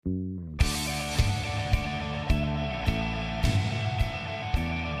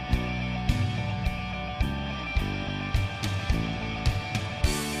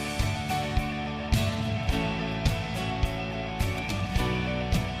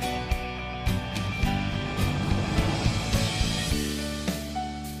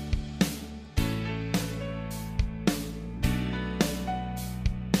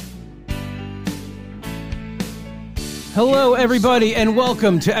Hello, everybody, and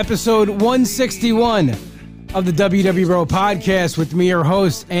welcome to episode 161 of the WW Bro podcast with me, your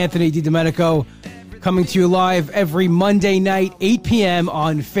host, Anthony DiDomenico, coming to you live every Monday night, 8 p.m.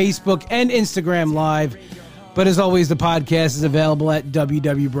 on Facebook and Instagram Live. But as always, the podcast is available at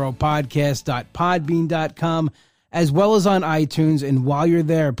www.bropodcast.podbean.com, as well as on iTunes. And while you're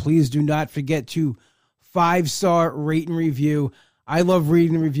there, please do not forget to 5-star rate and review. I love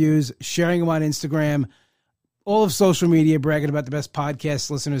reading the reviews, sharing them on Instagram, all of social media, bragging about the best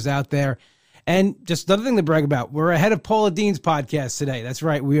podcast listeners out there. And just another thing to brag about, we're ahead of Paula Deen's podcast today. That's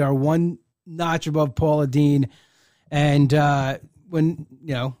right. We are one notch above Paula Deen. And didn't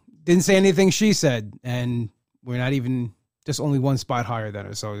say anything she said. And we're not even, just only one spot higher than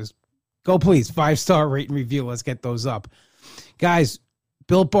her. So just go, please, 5-star rate and review. Let's get those up. Guys,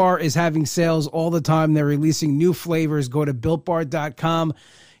 Built Bar is having sales all the time. They're releasing new flavors. Go to BuiltBar.com.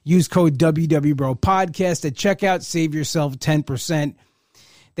 Use code WWBROPODCAST at checkout. Save yourself 10%.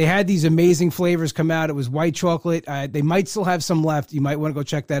 They had these amazing flavors come out. It was white chocolate. They might still have some left. You might want to go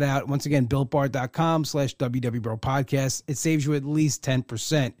check that out. Once again, BuiltBar.com/WWBROPodcast. It saves you at least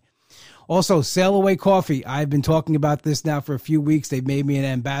 10%. Also, Sail Away Coffee. I've been talking about this now for a few weeks. They've made me an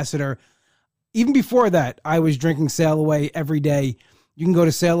ambassador. Even before that, I was drinking Sail Away every day. You can go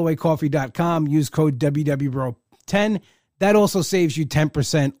to sailawaycoffee.com. Use code WWBRO10. That also saves you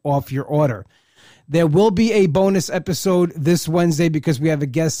 10% off your order. There will be a bonus episode this Wednesday because we have a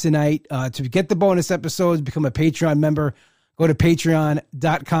guest tonight. To get the bonus episodes, become a Patreon member. Go to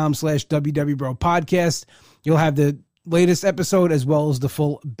patreon.com/WWBROPodcast. You'll have the latest episode as well as the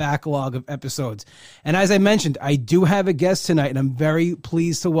full backlog of episodes. And as I mentioned, I do have a guest tonight, and I'm very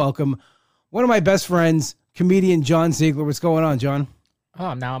pleased to welcome one of my best friends, comedian John Ziegler. What's going on, John?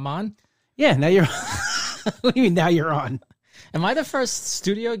 Oh, now I'm on? Yeah, now you're What do you mean now you're on? Am I the first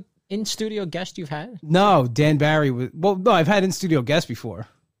in-studio guest you've had? No, Dan Barry was. Well, no, I've had in-studio guests before.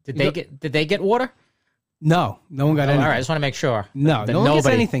 Did they get water? No one got anything. All right, I just want to make sure. No one gets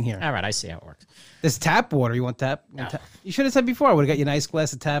anything here. All right, I see how it works. There's tap water. You want tap? No. You should have said before. I would have got you a nice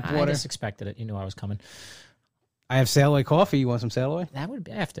glass of tap water. I just expected it. You knew I was coming. I have Sail Away coffee. You want some Sail Away? That would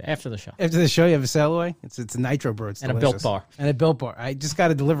be after the show. After the show, you have a Sail Away? It's a Nitro Brew. It's and delicious. a Built Bar. And a Built Bar. I just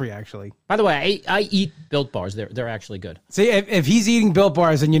got a delivery, actually. By the way, I eat Built Bars. They're actually good. See, if he's eating Built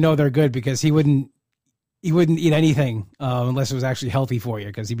Bars, then you know they're good because he wouldn't eat anything unless it was actually healthy for you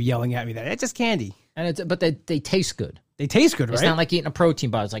because he'd be yelling at me that it's just candy. But they taste good. They taste good, right? It's not like eating a protein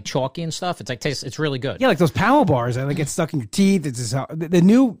bar. It's like chalky and stuff. It's like it's really good. Yeah, like those Power Bars that get stuck in your teeth. It's just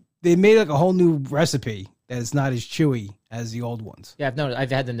they made like a whole new recipe that's not as chewy as the old ones. Yeah, I've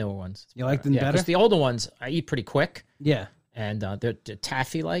had the newer ones. You like them better? Because the older ones I eat pretty quick. Yeah, and they're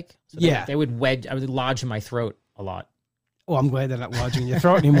taffy-like. So they would wedge. I would lodge in my throat a lot. Well, I'm glad they're not lodging in your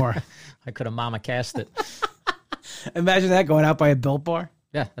throat anymore. I could have mama cast it. Imagine that going out by a Built Bar.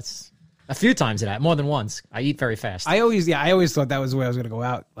 Yeah, that's a few times that, more than once. I eat very fast. I always thought that was the way I was going to go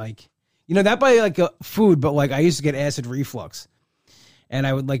out. Like, that by like food, but like I used to get acid reflux. And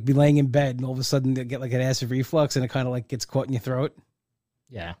I would like be laying in bed and all of a sudden get like an acid reflux and it kind of like gets caught in your throat.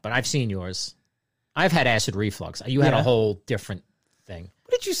 Yeah, but I've seen yours. I've had acid reflux. You had a whole different thing.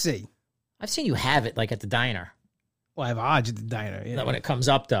 What did you see? I've seen you have it like at the diner. Well, I have odds at the diner. Yeah. When it comes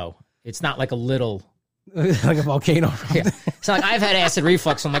up though, it's not like a little... like a volcano. Yeah. It's like I've had acid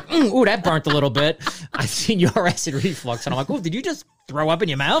reflux. I'm like, ooh, that burnt a little bit. I've seen your acid reflux. And I'm like, ooh, did you just throw up in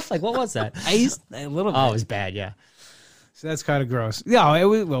your mouth? Like, what was that? A little bit. Oh, it was bad, yeah. So that's kind of gross. Yeah, it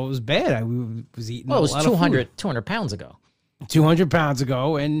was bad. I was eating. Well, it was 200 pounds ago. 200 pounds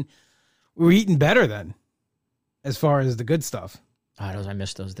ago, and we were eating better then, as far as the good stuff. I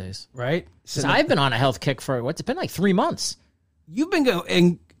miss those days. Right? So I've been on a health kick for it's been like 3 months. You've been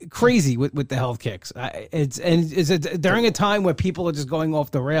going crazy with the health kicks. It's during a time where people are just going off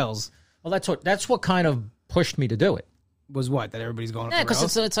the rails. Well, that's what kind of pushed me to do it. Was what? That everybody's going off the rails? Yeah,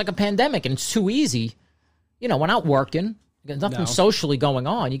 because it's like a pandemic and it's too easy. We're not working. There's nothing socially going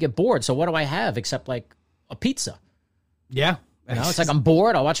on. You get bored. So what do I have except like a pizza? Yeah. It's like I'm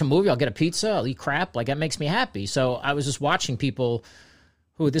bored. I'll watch a movie. I'll get a pizza. I'll eat crap. Like that makes me happy. So I was just watching people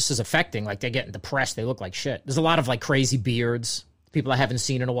who this is affecting. Like they're getting depressed. They look like shit. There's a lot of like crazy beards. People I haven't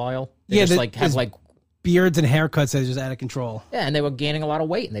seen in a while. They just have like beards and haircuts that are just out of control. Yeah, and they were gaining a lot of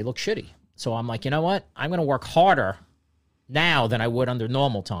weight and they look shitty. So I'm like, you know what? I'm going to work harder now than I would under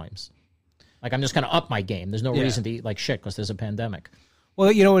normal times. Like, I'm just going to up my game. There's no reason to eat like shit because there's a pandemic.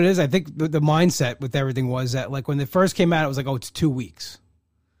 Well, you know what it is? I think the mindset with everything was that, like, when it first came out, it was like, oh, it's 2 weeks.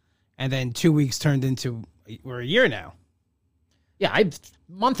 And then 2 weeks turned into, we're a year now. Yeah, a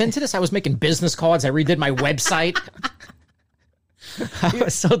month into this, I was making business cards. I redid my website. I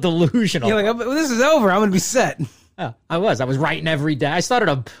was so delusional. You're like, this is over. I'm going to be set. Yeah, I was writing every day. I started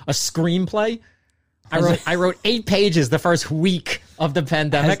a screenplay. I wrote 8 pages the first week of the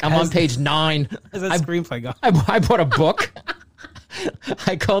pandemic. I'm on page 9. How's that screenplay go? I bought a book.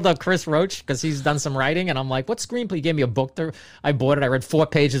 I called up Chris Roach because he's done some writing, and I'm like, "What screenplay?" He gave me a book. I bought it. I read 4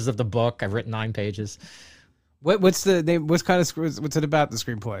 pages of the book. I've written 9 pages. What's the name? What's it about, the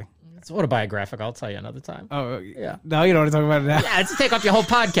screenplay? It's autobiographical. I'll tell you another time. Oh, yeah. No, you don't want to talk about it now. Yeah, it's take off your whole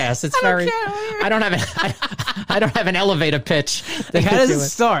podcast. It's I don't have an elevator pitch. Like, how does it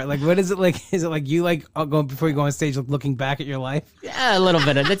start? Like, what is it like? Is it like you going before you go on stage, looking back at your life? Yeah, a little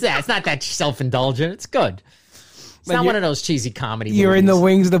bit. It's not that self-indulgent. It's good. It's not one of those cheesy comedy You're movies. in the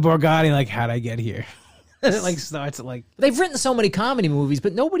wings of the Borgata, like, how'd I get here? And it starts at They've written so many comedy movies,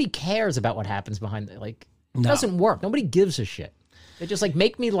 but nobody cares about what happens behind it. It doesn't work. Nobody gives a shit. They just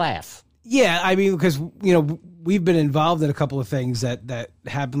make me laugh. Yeah, I mean, because we've been involved in a couple of things that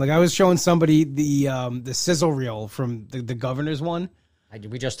happened. Like, I was showing somebody the sizzle reel from the governor's one.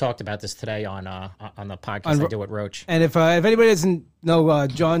 We just talked about this today on the podcast I do with Roach. And if anybody doesn't know,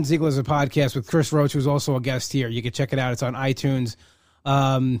 John Ziegler's a podcast with Chris Roach, who's also a guest here. You can check it out. It's on iTunes.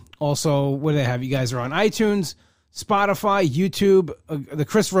 Also, what do they have? You guys are on iTunes, Spotify, YouTube. The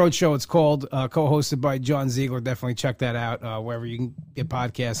Chris Roach Show, it's called, co-hosted by John Ziegler. Definitely check that out wherever you can get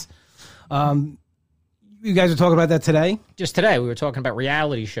podcasts. You guys were talking about that today? Just today, we were talking about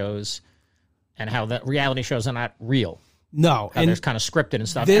reality shows and how the reality shows are not real. No, and there's kind of scripted and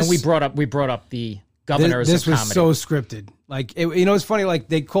stuff. And we brought up the governors. This of was comedy. so scripted. Like, it's funny. Like,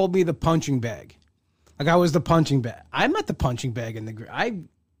 they called me the punching bag. Like, I was the punching bag. I'm not the punching bag in the.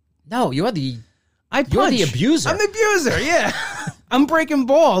 No, you're the. You're the abuser. I'm the abuser. Yeah, I'm breaking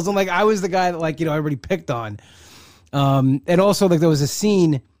balls. And I was the guy that everybody picked on. And also there was a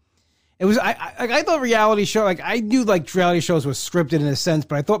scene. It was I thought reality show, I knew reality shows was scripted in a sense,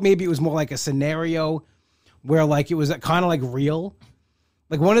 but I thought maybe it was more like a scenario where it was kind of real.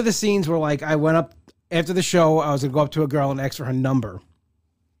 Like, one of the scenes where I went up after the show, I was gonna go up to a girl and ask for her number,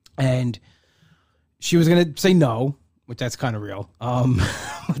 and she was gonna say no, which that's kind of real.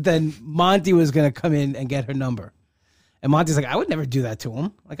 But then Monty was gonna come in and get her number, and Monty's like, I would never do that to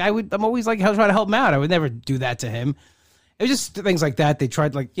him. I'm always trying to help him out. I would never do that to him. It was just things like that. They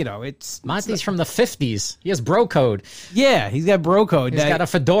tried, it's... Monty's from the 50s. He has bro code. Yeah, he's got bro code. He's got a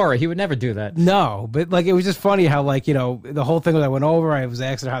fedora. He would never do that. No, but, it was just funny how, the whole thing that I went over, I was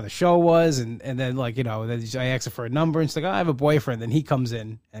asking her how the show was, and then, then I asked her for a number, and she's like, I have a boyfriend. Then he comes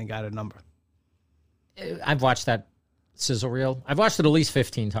in and got a number. I've watched that sizzle reel. I've watched it at least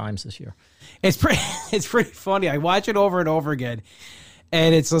 15 times this year. It's pretty funny. I watch it over and over again,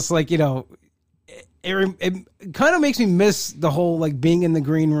 and it's just it kind of makes me miss the whole being in the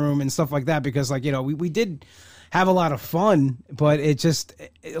green room and stuff like that, because we did have a lot of fun, but it just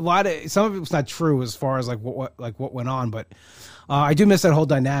some of it was not true as far as what went on, but I do miss that whole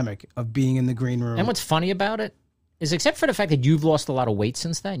dynamic of being in the green room. And what's funny about it is, except for the fact that you've lost a lot of weight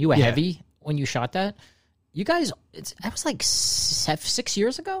since then, you were heavy when you shot that. You guys, that was 6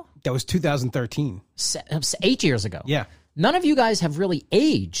 years ago. That was 2013. 8 years ago. Yeah. None of you guys have really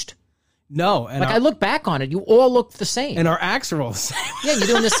aged. No, and I look back on it, you all look the same, and our acts are all the same. Yeah, you're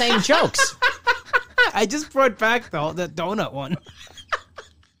doing the same jokes. I just brought back the donut one.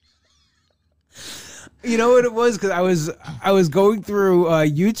 You know what it was? Because I was going through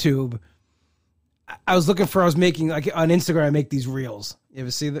YouTube. I was making on Instagram. I make these reels. You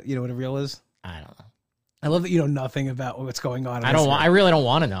ever see that? You know what a reel is? I don't know. I love that you know nothing about what's going on. I really don't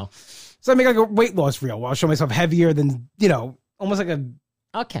want to know. So I make a weight loss reel where I'll show myself heavier than almost like a.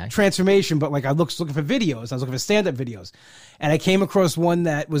 Okay. Transformation, but I was looking for videos. I was looking for stand-up videos, and I came across one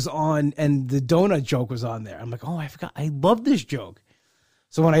that was on, and the donut joke was on there. I'm like, oh, I forgot. I love this joke.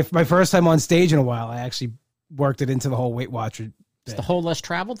 So when my first time on stage in a while, I actually worked it into the whole Weight Watcher. It's the whole less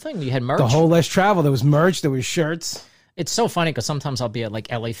traveled thing. You had merch. The whole less travel. There was merch. There was shirts. It's so funny because sometimes I'll be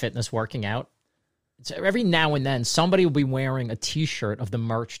at LA Fitness working out. Every now and then, somebody will be wearing a T-shirt of the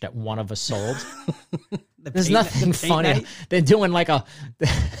merch that one of us sold. There's nothing funny. They're doing a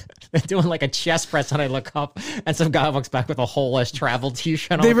chest press, and I look up, and some guy walks back with a whole less travel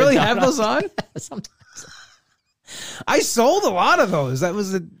T-shirt. They really have those on? Sometimes. I sold a lot of those.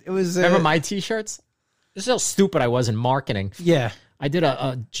 Remember my T-shirts? This is how stupid I was in marketing. Yeah, I did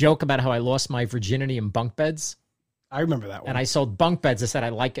a joke about how I lost my virginity in bunk beds. I remember that one. And I sold bunk beds. I said I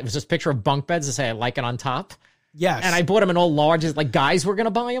like it. It was this picture of bunk beds. I say I like it on top. Yes. And I bought them in all larges. Guys were going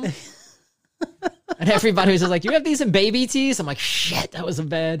to buy them. And everybody was just like, you have these in baby tees? I'm like, shit, that wasn't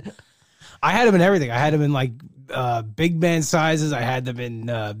bad. I had them in everything. I had them in big man sizes. I had them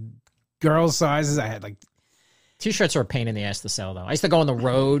in girl sizes. I had T-shirts are a pain in the ass to sell, though. I used to go on the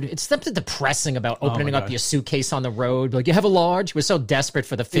road. It's something depressing about opening up your suitcase on the road. Like, you have a large? We're so desperate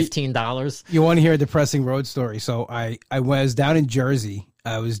for the $15. You want to hear a depressing road story? So I was down in Jersey.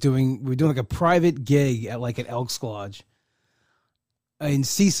 We were doing like a private gig at like an Elks Lodge in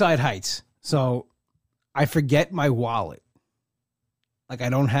Seaside Heights. So I forget my wallet. Like, I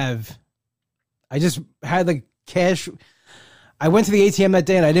just had like cash. I went to the ATM that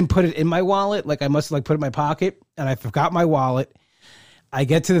day and I didn't put it in my wallet. Like, I must have like put it in my pocket and I forgot my wallet. I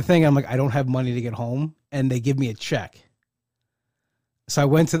get to the thing. I'm like, I don't have money to get home. And they give me a check. So I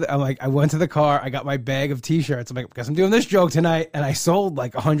went to the car. I got my bag of T-shirts. I'm like, because I'm doing this joke tonight. And I sold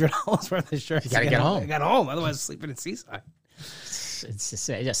like $100 worth of shirts. You got to get home. I got home. Otherwise, I was sleeping in Seaside. It's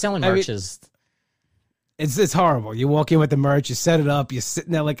just, selling merch is... It's horrible. You walk in with the merch. You set it up. You're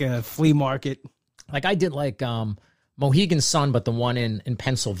sitting there like a flea market. Like, I did like... Mohegan Sun, but the one in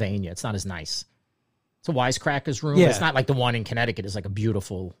Pennsylvania. It's not as nice. It's a Wisecrackers room. Yeah. It's not like the one in Connecticut. It's like a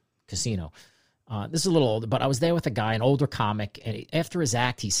beautiful casino. This is a little older, but I was there with a guy, an older comic, and after his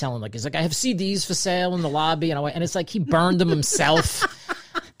act, he's selling he's like, I have CDs for sale in the lobby, and it's like he burned them himself.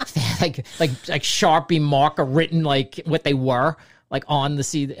 like Sharpie marker written like what they were like on the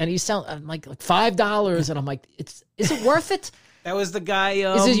CD, and he's selling like $5, and I'm like, is it worth it? That was the guy.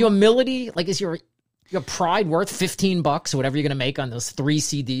 Is it your humility? Like, is your pride worth $15 or whatever you're going to make on those 3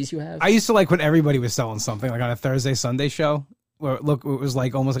 CDs you have? I used to like when everybody was selling something, like on a Thursday, Sunday show, where it was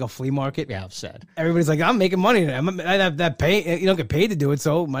like almost like a flea market. Yeah, I've said. Everybody's like, I'm making money. I have that pay. You don't get paid to do it,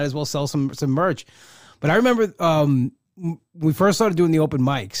 so might as well sell some merch. But I remember when we first started doing the open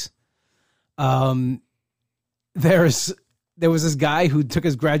mics, there was this guy who took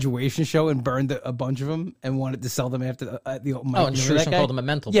his graduation show and burned a bunch of them and wanted to sell them after the open mic. Oh, and Shushan called him a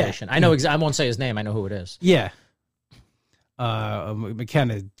mental patient. I know. I won't say his name. I know who it is. Yeah.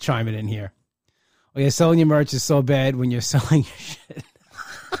 McKenna chiming in here. Oh yeah, selling your merch is so bad when you're selling your shit.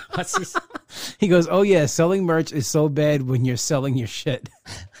 What's he? He goes, oh yeah, selling merch is so bad when you're selling your shit.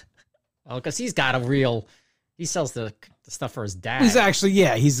 Well, because he sells the stuff for his dad. He's actually,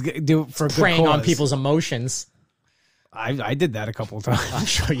 he's doing for a good preying cause. on people's emotions. I did that a couple of times. I'm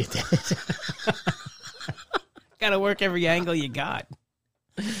sure you did. Got to work every angle you got.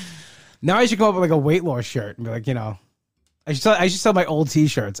 Now I should come up with like a weight loss shirt and be like, I should sell my old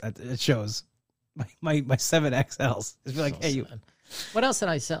T-shirts at shows. My 7XLs. Just be like, hey, you. What else did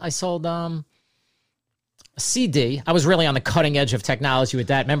I sell? I sold a CD. I was really on the cutting edge of technology with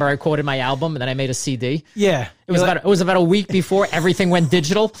that. Remember, I recorded my album and then I made a CD. Yeah, it was about a week before everything went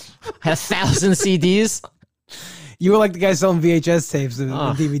digital. I had 1,000 CDs. You were like the guy selling VHS tapes when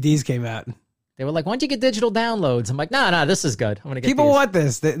DVDs came out. They were like, why don't you get digital downloads? I'm like, no, this is good. I'm going to get People these. want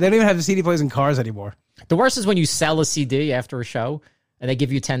this. They don't even have the CD players in cars anymore. The worst is when you sell a CD after a show and they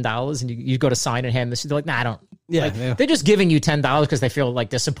give you $10 and you go to sign and hand this. They're like, nah, I don't. Yeah, They're just giving you $10 because they feel like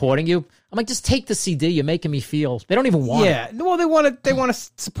they're supporting you. I'm like, just take the CD. You're making me feel. They don't even want it. Yeah, well, they want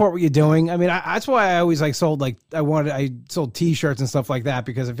to support what you're doing. I mean, that's why I always sold I sold T-shirts and stuff like that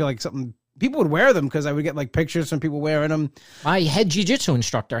because I feel like people would wear them because I would get like pictures from people wearing them. My head jiu-jitsu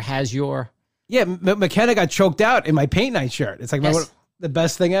instructor has your. Yeah, McKenna got choked out in my paint night shirt. It's like the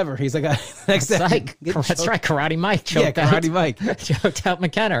best thing ever. He's like, that's right, Karate Mike choked out. Karate Mike choked out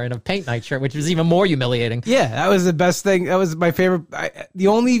McKenna in a paint night shirt, which was even more humiliating. Yeah, that was the best thing. That was my favorite. The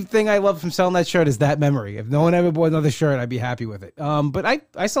only thing I love from selling that shirt is that memory. If no one ever bought another shirt, I'd be happy with it. But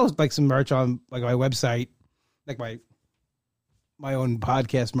I sell like some merch on like my website, like my own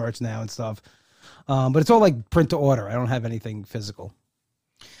podcast merch now and stuff. But it's all like print to order. I don't have anything physical.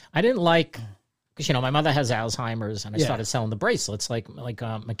 I didn't like. Because, my mother has Alzheimer's, and I started selling the bracelets like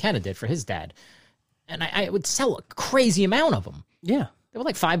McKenna did for his dad. And I would sell a crazy amount of them. Yeah. They were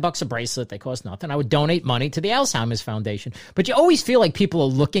like $5 a bracelet. They cost nothing. I would donate money to the Alzheimer's Foundation. But you always feel like people are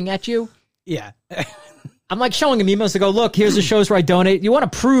looking at you. Yeah. I'm like showing them emails to go, look, here's the shows where I donate. You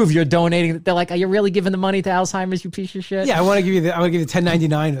want to prove you're donating. They're like, are you really giving the money to Alzheimer's, you piece of shit? Yeah, I want to give you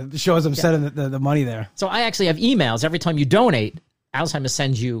 $10.99. It shows I'm sending the money there. So I actually have emails every time you donate. Alzheimer's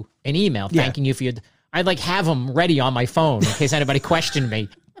sends you an email thanking you for your. I'd like have them ready on my phone in case anybody questioned me,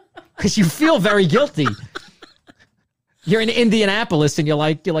 because you feel very guilty. You're in Indianapolis and you're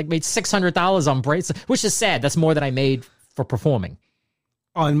like made $600 on bracelets, which is sad. That's more than I made for performing.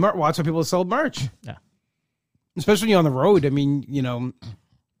 On merch, lots of people sold merch. Yeah, especially when you're on the road. I mean, you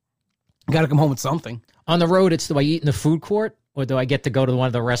got to come home with something. On the road, it's do I eat in the food court? Or do I get to go to one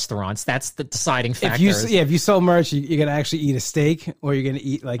of the restaurants? That's the deciding factor. If you sell merch, you're going to actually eat a steak or you're going to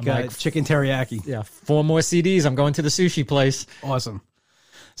eat like chicken teriyaki. Yeah, 4 more CDs. I'm going to the sushi place. Awesome.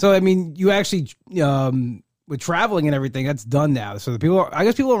 So, I mean, you actually, with traveling and everything, that's done now. So I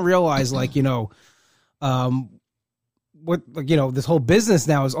guess people don't realize, what, like, you know, this whole business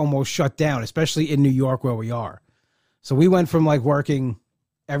now is almost shut down, especially in New York where we are. So we went from like working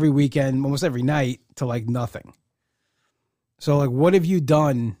every weekend, almost every night, to like nothing. So like, what have you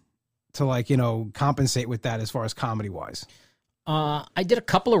done to like, you know, compensate with that as far as comedy wise? I did a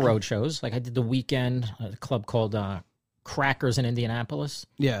couple of road shows. Like I did the weekend at a club called Crackers in Indianapolis.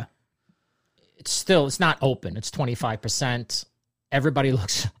 Yeah. It's not open. It's 25%. Everybody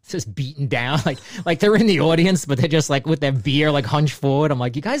looks just beaten down. Like they're in the audience, but they're just like with their beer, like hunched forward. I'm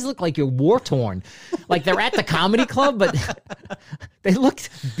like, you guys look like you're war torn. Like they're at the comedy club, but they look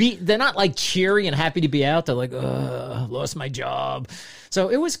beat. They're not like cheery and happy to be out. They're like, lost my job. So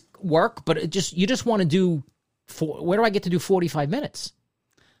it was work, but you just want to do, where do I get to do 45 minutes?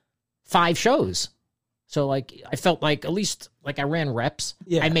 5 shows. So, like, I felt like at least, like, I ran reps.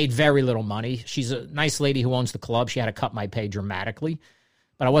 Yeah. I made very little money. She's a nice lady who owns the club. She had to cut my pay dramatically.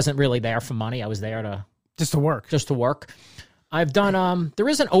 But I wasn't really there for money. I was there to... Just to work. Just to work. I've done... there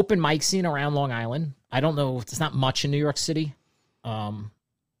is an open mic scene around Long Island. I don't know. It's not much in New York City. Well,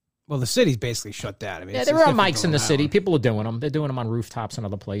 the city's basically shut down. I mean, yeah, there are mics in the city. People are doing them. They're doing them on rooftops and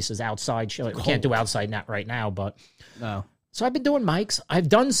other places. Outside. We can't do outside right now, but... No. So I've been doing mics. I've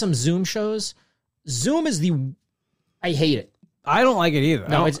done some Zoom shows. Zoom is I hate it. I don't like it either.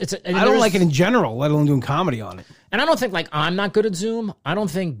 No, I don't like it in general, let alone doing comedy on it. And I don't think, like, I'm not good at Zoom. I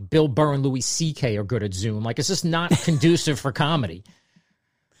don't think Bill Burr and Louis C.K. are good at Zoom. Like, it's just not conducive for comedy.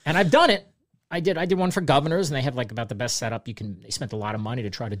 And I've done it. I did one for governors, and they have, like, about the best setup. They spent a lot of money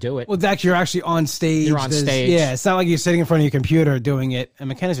to try to do it. Well, Dax, you're actually on stage. You're on stage. Yeah, it's not like you're sitting in front of your computer doing it. And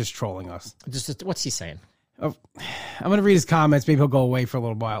McKenna's just trolling us. Just what's he saying? Oh, I'm going to read his comments. Maybe he'll go away for a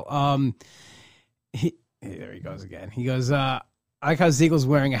little while. There he goes again. He goes, I like how Ziegel's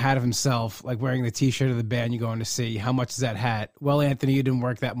wearing a hat of himself, like wearing the T-shirt of the band you're going to see. How much is that hat? Well, Anthony, you didn't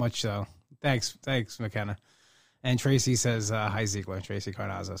work that much, though. Thanks, McKenna. And Tracy says, hi, Ziegler. Tracy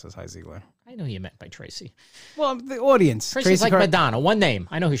Carnazzo says, hi, Ziegler. I know who you meant by Tracy. Well, the audience. Tracy's like Madonna. One name.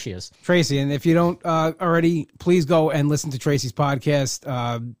 I know who she is. Tracy. And if you don't already, please go and listen to Tracy's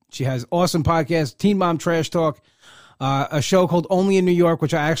podcast. She has awesome podcast, Teen Mom Trash Talk. A show called Only in New York,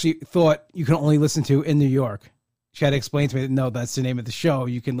 which I actually thought you can only listen to in New York. She had to explain to me that, no, that's the name of the show.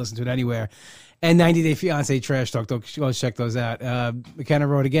 You can listen to it anywhere. And 90 Day Fiance Trash Talk. Go check those out. McKenna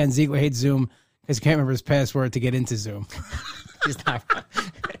wrote again, Ziegler hates Zoom because he can't remember his password to get into Zoom. He's not right.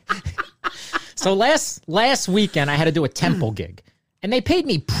 So last weekend, I had to do a temple gig. And they paid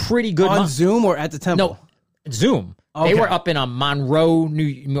me pretty good On Zoom or at the temple? No, Zoom. Okay. They were up in Monroe, New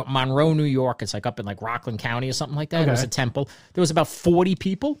York. It's like up in like Rockland County or something like that. Okay. It was a temple. There was about 40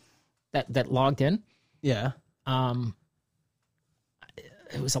 people that logged in. Yeah.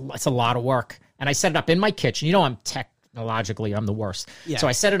 It's a lot of work. And I set it up in my kitchen. You know, I'm the worst. Yeah. So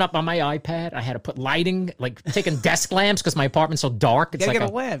I set it up on my iPad. I had to put lighting, like taking desk lamps because my apartment's so dark. It's like a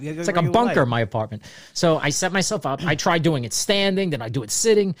lamp. It's like a bunker, my apartment. So I set myself up. I tried doing it standing, then I do it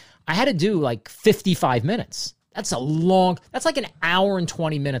sitting. I had to do like 55 minutes. That's like an hour and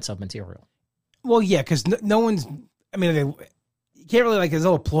 20 minutes of material. Well, yeah, because no one's, I mean, you can't really, like, there's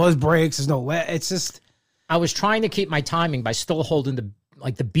no applause breaks. There's no, it's just. I was trying to keep my timing by still holding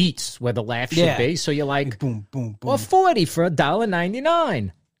the beats where the laugh should be. So you're like, boom, boom, boom. Well, 40 for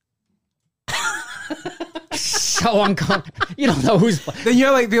 $1.99. So uncomfortable. You don't know who's. Then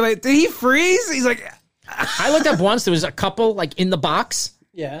you're like, did he freeze? He's like. I looked up once. There was a couple like in the box.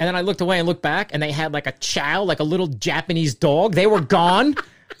 Yeah. And then I looked away and looked back, and they had like a chow, like a little Japanese dog. They were gone.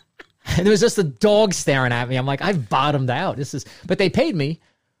 And there was just a dog staring at me. I'm like, I've bottomed out. But they paid me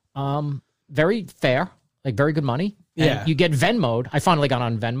very fair, like very good money. And yeah. You get Venmo'd. I finally got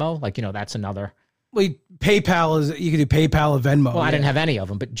on Venmo. Like, that's another. Well, PayPal you can do PayPal or Venmo. Well, I didn't have any of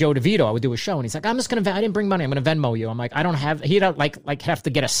them, but Joe DeVito, I would do a show, and he's like, I didn't bring money. I'm going to Venmo you. I'm like, I don't have, he'd like have to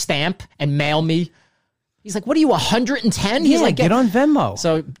get a stamp and mail me. He's like, what are you, 110? He's like, get on Venmo.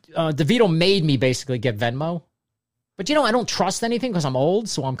 So DeVito made me basically get Venmo. But, I don't trust anything because I'm old.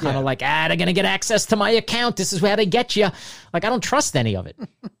 So I'm kind of like, they're going to get access to my account. This is where they get you. Like, I don't trust any of it.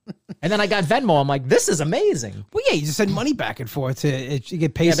 And then I got Venmo. I'm like, this is amazing. Well, yeah, you just send money back and forth you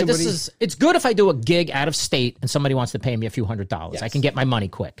get paid somebody. But it's good if I do a gig out of state and somebody wants to pay me a few $100s. Yes. I can get my money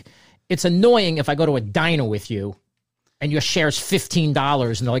quick. It's annoying if I go to a diner with you and your share's $15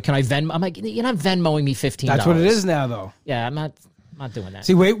 and they're like, can I Venmo? I'm like, you're not Venmoing me $15. That's what it is now, though. Yeah, I'm not doing that.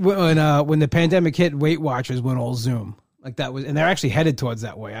 See, when the pandemic hit, Weight Watchers went all Zoom. Like that was, and they're actually headed towards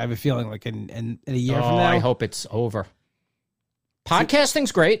that way. I have a feeling like in a year from now. I hope it's over.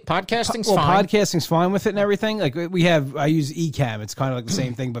 Podcasting's great. Podcasting's fine. Podcasting's fine with it and everything. Like I use Ecamm. It's kind of like the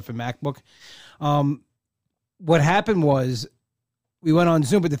same thing, but for MacBook. What happened was we went on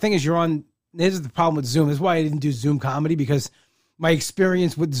Zoom, but the thing is you're on this is the problem with Zoom. This is why I didn't do Zoom comedy, because my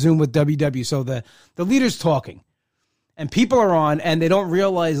experience with Zoom with WW. So the leader's talking and people are on and they don't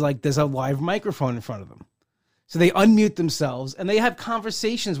realize like there's a live microphone in front of them. So they unmute themselves and they have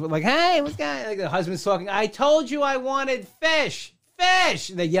conversations with like, hey, what's going on? Like the husband's talking, I told you I wanted fish.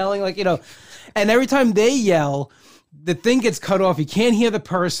 And they're yelling like, and every time they yell, the thing gets cut off. You can't hear the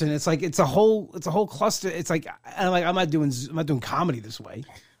person. It's like, it's a whole cluster. It's like, I'm not doing comedy this way.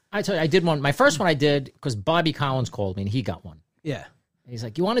 I tell you, I did one. My first one I did because Bobby Collins called me and he got one. Yeah. He's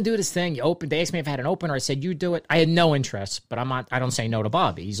like, you want to do this thing? You open. They asked me if I had an opener. I said, you do it. I had no interest, but I don't say no to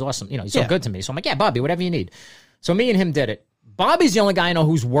Bobby. He's awesome. He's so good to me. So I'm like, yeah, Bobby, whatever you need. So me and him did it. Bobby's the only guy I know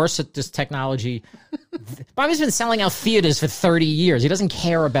who's worse at this technology. Bobby's been selling out theaters for 30 years. He doesn't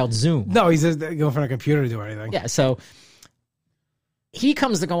care about Zoom. No, he's just going for a computer to do anything. Yeah, so he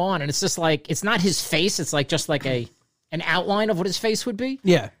comes to go on, and it's just like, it's not his face. It's like just like an outline of what his face would be.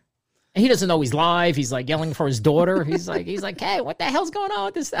 Yeah. And he doesn't know he's live. He's like yelling for his daughter. He's like, hey, what the hell's going on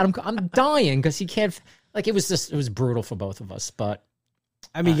with this? I'm dying because he can't. Like it was brutal for both of us. But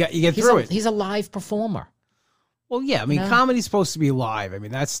I mean, you get through it. He's a live performer. Well, yeah. I mean, comedy's supposed to be live. I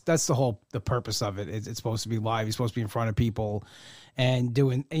mean, that's the purpose of it. It's supposed to be live. You're supposed to be in front of people and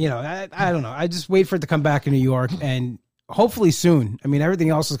doing. I don't know. I just wait for it to come back in New York and hopefully soon. I mean, everything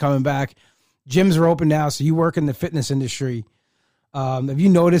else is coming back. Gyms are open now, so you work in the fitness industry. Have you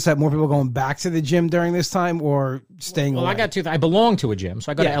noticed that more people are going back to the gym during this time or staying away? Well, I belong to a gym,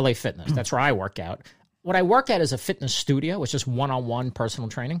 so I go to LA Fitness. That's where I work out. What I work at is a fitness studio. It's just one-on-one personal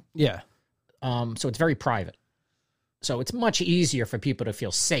training. Yeah. So it's very private. So it's much easier for people to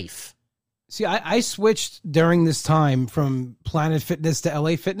feel safe. See, I switched during this time from Planet Fitness to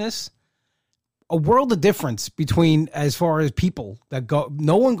LA Fitness. A world of difference between as far as people that go.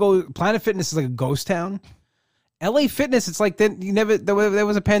 No one goes. Planet Fitness is like a ghost town. LA Fitness, it's like there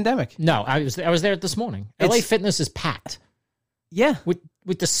was a pandemic. No, I was there this morning. LA Fitness is packed. Yeah,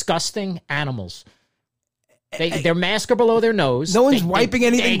 with disgusting animals. Their masks are below their nose. No one's wiping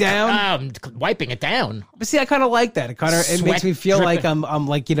anything down. Wiping it down. But see, I kind of like that. It makes me feel like I'm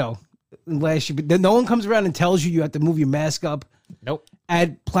like last year. But no one comes around and tells you have to move your mask up. Nope.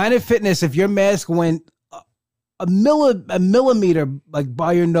 At Planet Fitness, if your mask went a millimeter like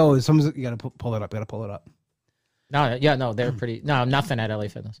by your nose, you got to pull it up. No, they're pretty. No, nothing at LA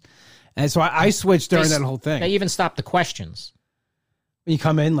Fitness. And so I switched during that whole thing. They even stopped the questions. When you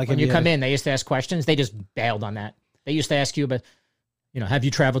come in, when you come in, they used to ask questions. They just bailed on that. They used to ask you, but have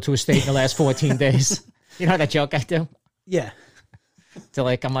you traveled to a state in the last 14 days? You know that joke I do? Yeah. So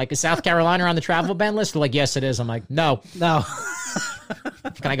I'm like, is South Carolina on the travel ban list? They're like, yes, it is. I'm like, no.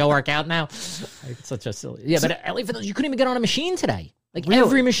 Can I go work out now? It's such a silly. Yeah, but at least you couldn't even get on a machine today. Like really?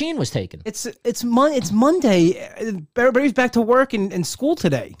 Every machine was taken. It's Monday. Everybody's back to work and school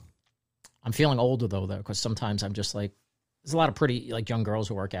today. I'm feeling older though, because sometimes I'm just like, there's a lot of pretty young girls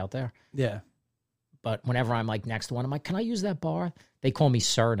who work out there. Yeah. But whenever I'm next to one, I'm like, can I use that bar? They call me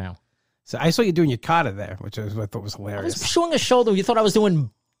sir now. So I saw you doing your kata there, which I thought was hilarious. I was showing a shoulder. You thought I was doing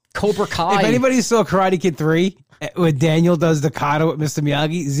Cobra Kai. If anybody saw Karate Kid 3, when Daniel does the kata with Mr.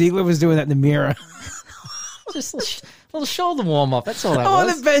 Miyagi, Ziegler was doing that in the mirror. Just a little shoulder warm up. That's all that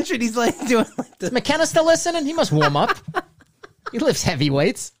was. On the bench, and he's doing like this. Is McKenna still listening? He must warm up. He lifts heavy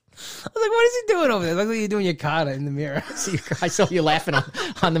weights. I was like, what is he doing over there? It looks like you're doing your kata in the mirror. I saw you laughing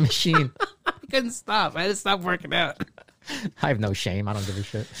on the machine. I couldn't stop. I had to stop working out. I have no shame. I don't give a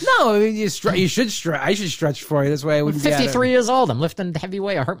shit. No, I mean, you should stretch. I should stretch for you. That's why I wouldn't. 53 years old. I'm lifting heavy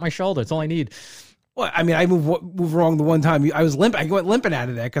weight. I hurt my shoulder. It's all I need. Well, I mean, I moved wrong the one time. I was limp. I went limping out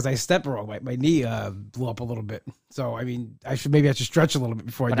of there because I stepped wrong. My knee blew up a little bit. So I mean, I should stretch a little bit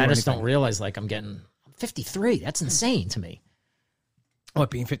before I do anything. But I just don't realize I'm getting 53. That's insane to me. What,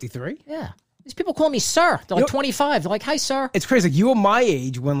 being 53? Yeah. These people call me sir. They're like 25. They're like, hi, sir. It's crazy. Like, you were my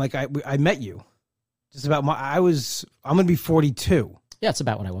age when I met you. Just about I'm going to be 42. Yeah, it's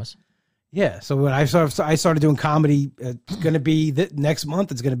about when I was. Yeah. So when I started doing comedy, it's going to be next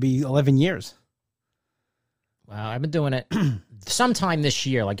month. It's going to be 11 years. Wow. I've been doing it sometime this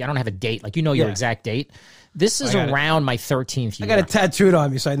year. I don't have a date. Your exact date. This is around my 13th year. I got it tattooed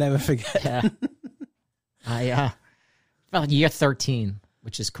on me so I never forget. Yeah. Year 13,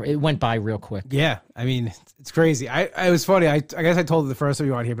 which is it went by real quick. Yeah, I mean it's crazy. It was funny. I guess I told it the first time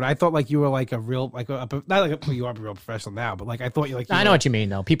you were on here, but I thought you were a real you are a real professional now, but I thought you I know what you mean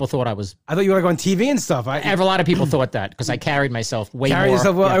though. People thought I was. I thought you were on TV and stuff. A lot of people thought that because I carried myself way more.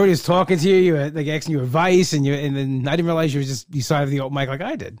 Yourself well. Yeah. Everybody was talking to you. You were asking you advice, and then I didn't realize you decided the open mic like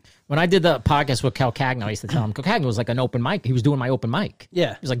I did. When I did the podcast with Cal Cagno, I used to tell him Cal Cagno was like an open mic. He was doing my open mic.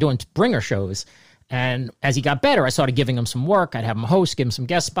 Yeah, he was doing bringer shows. And as he got better, I started giving him some work. I'd have him host, give him some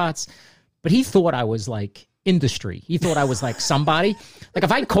guest spots. but he thought I was like industry. He thought I was like somebody. Like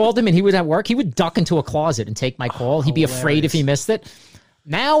if I called him and he was at work, he would duck into a closet and take my call. He'd be afraid if he missed it.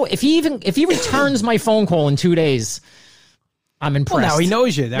 Now, if he returns my phone call in 2 days, I'm impressed. Well, now he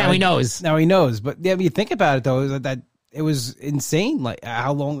knows you. Now he knows. Now he knows. But yeah, when you think about it, though, that it was insane. Like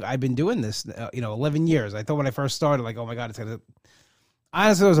how long I've been doing this. 11 years. I thought when I first started, like, oh my God, it's gonna.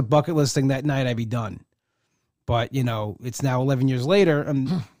 Honestly, it was a bucket list thing that night. I'd be done. But it's now 11 years later,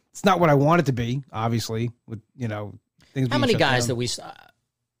 and it's not what I want it to be. Obviously, with things. How many guys that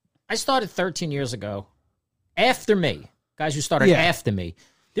I started 13 years ago. After me, guys who started after me.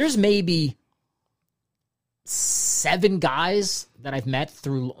 There's maybe 7 guys that I've met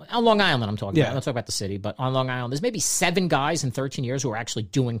through on Long Island. I'm talking about. I'm not talking about the city, but on Long Island, there's maybe 7 guys in 13 years who are actually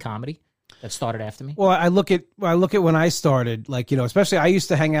doing comedy that started after me. Well, I look at when I started, like especially I used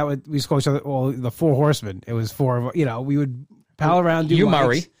to hang out with, we used to call each other the 4 horsemen. It was 4 of we would pal around. Do Hugh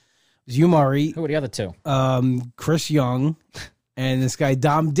Murray. It was Hugh Murray. Who were the other 2? Chris Young. And this guy,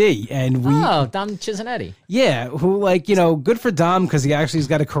 Dom D. And Dom Chisanetti. Yeah, who, good for Dom because he actually has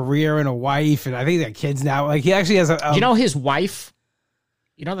got a career and a wife, and I think they have kids now. Like, he actually has a. Do you know his wife?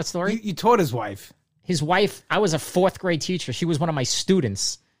 You know that story? You taught his wife. His wife, I was a 4th grade teacher. She was one of my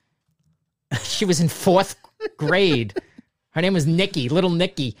students. She was in 4th grade. Her name was Nikki, little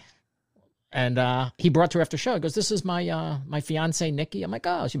Nikki. And he brought her after show. He goes, "This is my my fiance Nikki." I'm like,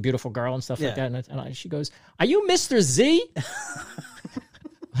 "Oh, she's a beautiful girl and stuff like that." And she goes, "Are you Mr. Z?"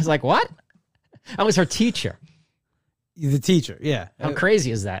 I was like, "What?" I was her teacher. You're the teacher, yeah. How crazy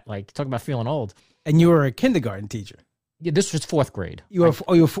is that? Like, talk about feeling old. And you were a kindergarten teacher. Yeah, this was 4th grade. You were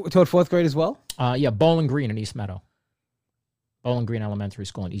you taught 4th grade as well? Yeah, Bowling Green in East Meadow. Bowling Green Elementary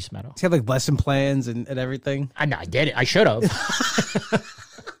School in East Meadow. So you had lesson plans and everything. I did it. I should have.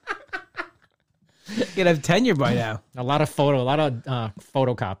 You'd have tenure by now. A lot of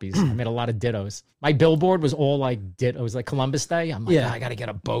photocopies. I made a lot of dittos. My billboard was all like ditto. It was like Columbus Day. I'm like, I got to get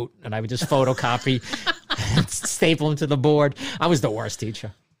a boat. And I would just photocopy and staple them to the board. I was the worst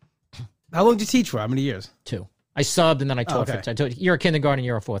teacher. How long did you teach for? How many years? 2. I subbed and then I taught. I taught. You're a kindergarten,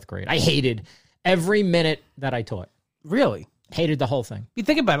 you're a 4th grade. I hated every minute that I taught. Really? Hated the whole thing. You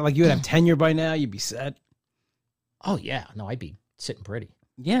think about it, like you would have tenure by now. You'd be set. Oh, yeah. No, I'd be sitting pretty.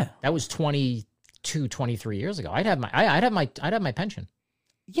 Yeah. That was 23 years ago. I'd have my pension.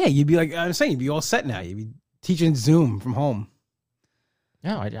 Yeah, you'd be like, I'm saying, you'd be all set now. You'd be teaching Zoom from home.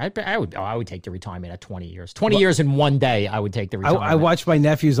 No, I would take the retirement at 20 years. 20 years in one day, I would take the retirement. I watch my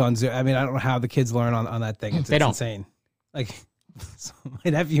nephews on Zoom. I mean, I don't know how the kids learn on that thing. It's insane. Like, so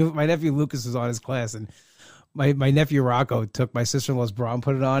my nephew Lucas was on his class, and my nephew Rocco took my sister-in-law's bra and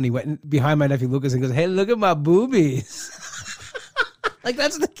put it on. He went behind my nephew Lucas and goes, "Hey, look at my boobies." Like,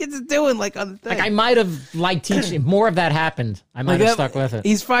 that's what the kids are doing, like, on the thing. Like, I might have liked teaching. If more of that happened, I might have stuck with it.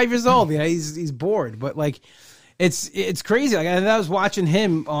 He's 5 years old. He's bored. But, like, it's crazy. Like, and I was watching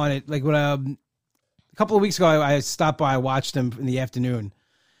him on it. Like, when a couple of weeks ago, I stopped by. I watched him in the afternoon.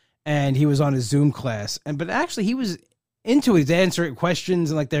 And he was on his Zoom class. But actually, he was into it. He's answering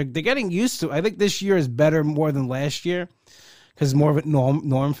questions. And, like, they're getting used to it. I think this year is better more than last year. Because it's more of a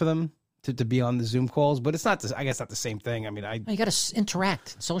norm for them to be on the Zoom calls, but it's not. I guess not the same thing. I mean, you got to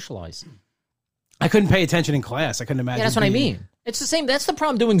interact, socialize. I couldn't pay attention in class. I couldn't imagine. Yeah, that's what I mean. It's the same. That's the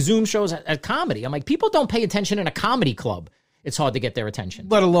problem doing Zoom shows at comedy. I'm like, people don't pay attention in a comedy club. It's hard to get their attention.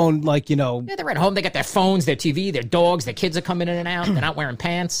 Let alone Yeah, they're at home. They got their phones, their TV, their dogs, their kids are coming in and out. They're not wearing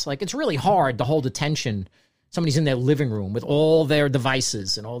pants. Like, it's really hard to hold attention. Somebody's in their living room with all their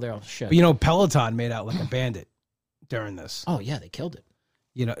devices and all their shit. But, Peloton made out like a bandit during this. Oh yeah, they killed it.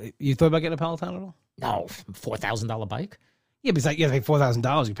 You thought about getting a Peloton at all? No, $4,000 bike. Yeah, but it's like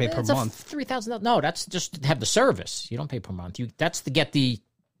 $4,000 you pay per month. $3,000. No, that's just to have the service. You don't pay per month. That's to get the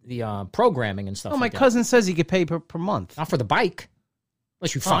programming and stuff. Oh, my cousin says you could pay per month. Not for the bike,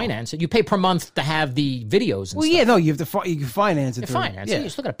 unless you finance it. You pay per month to have the videos. And stuff. Yeah, no, you have to. You can finance it. Yeah. You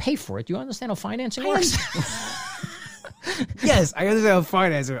still got to pay for it. Do you understand how financing works? Yes, I understand how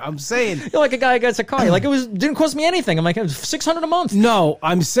financing. I'm saying you're like a guy who gets a car. You're like, didn't cost me anything. I'm like, it was $600 a month. No,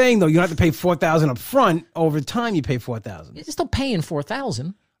 I'm saying though, you don't have to pay $4,000 up front. Over time, you pay $4,000. You're still paying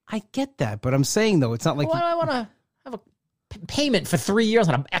 $4,000. I get that, but I'm saying though, it's not like. Why do I want to have a payment for 3 years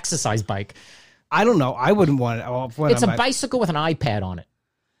on an exercise bike? I don't know. I wouldn't want it. It's a bicycle with an iPad on it.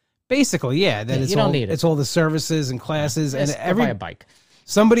 Basically, yeah. Then you don't need it. It's all the services and classes and buy a bike.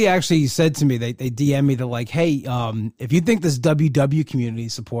 Somebody actually said to me, they DM me, they're like, "Hey, if you think this WW community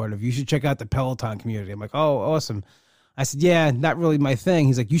is supportive, you should check out the Peloton community." I'm like, "Oh, awesome." I said, "Yeah, not really my thing."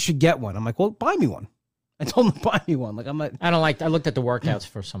 He's like, "You should get one." I'm like, "Well, buy me one." I told him to buy me one. Like, I looked at the workouts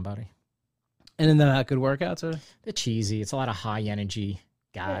for somebody. And then they're not good workouts, or? They're cheesy. It's a lot of high energy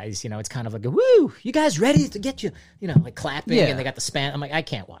guys. It's kind of like, woo, you guys ready to get you, like clapping and they got the span. I'm like, I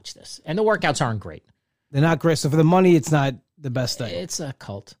can't watch this. And the workouts aren't great. They're not great. So for the money, it's not the best thing. It's a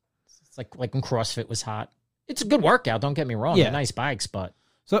cult. It's like when CrossFit was hot. It's a good workout. Don't get me wrong. Yeah. They're nice bikes, but.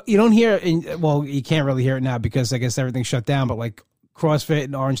 So you don't hear, you can't really hear it now because I guess everything's shut down, but like CrossFit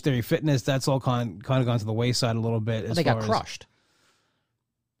and Orange Theory Fitness, that's all kind of gone to the wayside a little bit. Well, they got crushed.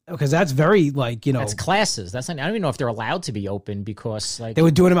 Because that's very That's classes. I don't even know if they're allowed to be open because they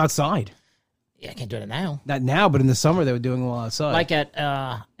were doing them outside. Yeah, I can't do it now. Not now, but in the summer they were doing them all outside. Like at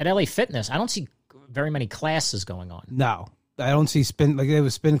LA Fitness, I don't see very many classes going on. No, I don't see spin there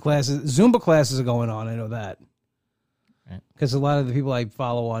was spin classes, Zumba classes are going on. I know that because a lot of the people I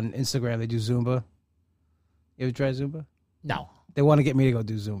follow on Instagram they do Zumba. You ever try Zumba? No, they want to get me to go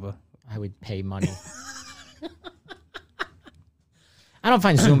do Zumba. I would pay money. I don't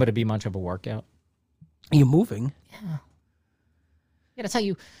find Zumba to be much of a workout. Are you moving? Yeah, that's how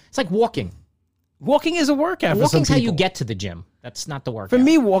you. It's like walking. Walking is a workout. Walking's how you get to the gym. That's not the workout. For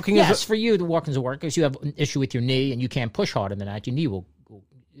me, walking is. Yes, for you, the walking's a workout because you have an issue with your knee and you can't push harder than that. Your knee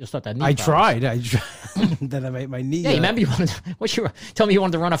you'll start that knee. I tried. Then I made my knee. Yeah, remember you wanted to, tell me you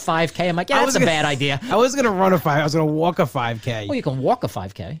wanted to run a 5K. I'm like, yeah, that's a bad idea. I was going to run a 5K. I was going to walk a 5K. Well, you can walk a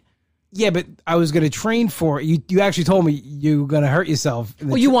 5K. Yeah, but I was going to train for it. You actually told me you were going to hurt yourself.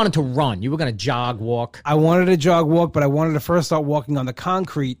 Well, you wanted to run. You were going to jog, walk. I wanted to jog, walk, but I wanted to first start walking on the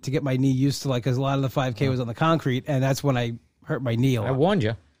concrete to get my knee used to because a lot of the 5K was on the concrete, and that's when I hurt my knee a lot. I warned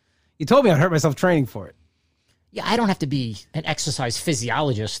you. You told me I'd hurt myself training for it. Yeah, I don't have to be an exercise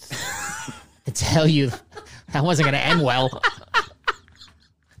physiologist to tell you that wasn't going to end well.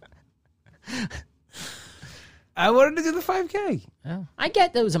 I wanted to do the 5K. Yeah. I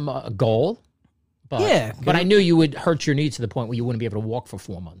get that was a goal, but I knew you would hurt your knee to the point where you wouldn't be able to walk for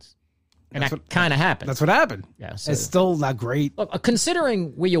 4 months. And that kind of happened. That's what happened. Yeah, so, it's still not great. Look,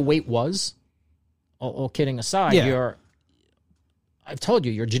 considering where your weight was, all kidding aside, I've told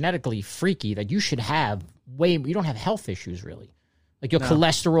you, you're genetically freaky that you should have you don't have health issues really. Like your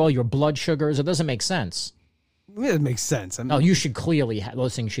cholesterol, your blood sugars, it doesn't make sense. It makes sense. No, you should clearly,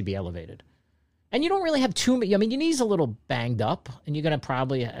 those things should be elevated. And you don't really have too many. I mean, your knee's a little banged up, and you're going to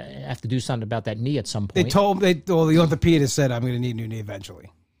probably have to do something about that knee at some point. The orthopedist said I'm going to need a new knee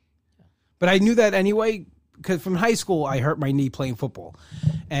eventually. But I knew that anyway, because from high school, I hurt my knee playing football.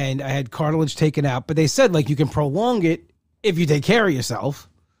 And I had cartilage taken out. But they said, you can prolong it if you take care of yourself.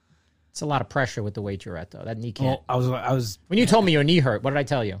 It's a lot of pressure with the weight you're at, though. That knee can't. Well, I was. When you told me your knee hurt, what did I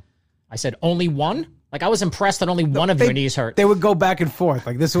tell you? I said, only one? I was impressed that only one of your knees hurt. They would go back and forth.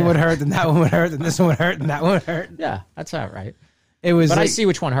 This one would hurt, and that one would hurt, and this one would hurt, and that one would hurt. Yeah, that's all right. It was. But I see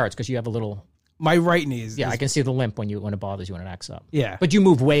which one hurts because you have a little. My right knee is. Yeah, I can see the limp when it bothers you when it acts up. Yeah. But you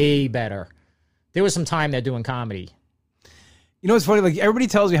move way better. There was some time there doing comedy. You know what's funny? Everybody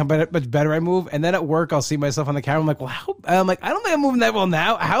tells me how much better I move, and then at work I'll see myself on the camera. I'm like, well, I don't think I'm moving that well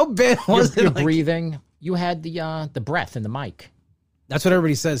now. How bad was it? You're breathing. You had the breath in the mic. That's what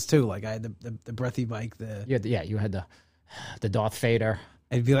everybody says too. I had the breathy mic. You had the Darth Vader.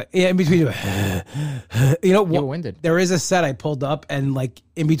 I'd be in between. You were winded. There is a set I pulled up, and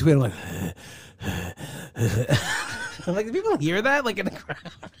in between, I'm like, do people hear that? In the crowd.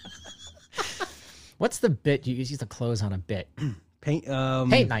 What's the bit you used to close on a bit? Paint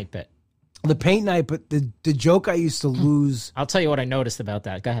night bit. The paint night, but the joke I used to lose. I'll tell you what I noticed about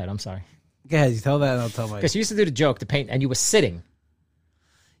that. Go ahead. I'm sorry. Go ahead. You tell that, and I'll tell my. Because you used to do the joke, the paint, and you were sitting.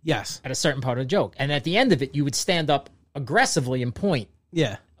 Yes. At a certain part of the joke. And at the end of it, you would stand up aggressively and point.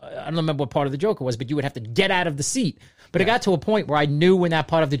 Yeah. I don't remember what part of the joke it was, but you would have to get out of the seat. But it got to a point where I knew when that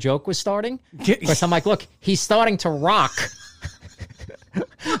part of the joke was starting. Because I'm like, look, he's starting to rock.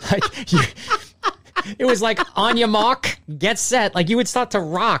 It was on your mark, get set. You would start to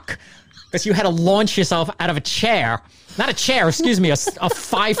rock. Because you had to launch yourself out of a chair. Not a chair, excuse me, a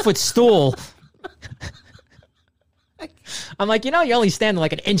 5-foot stool. I'm like, you're only standing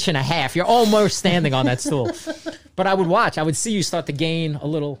an inch and a half. You're almost standing on that stool. But I would watch. I would see you start to gain a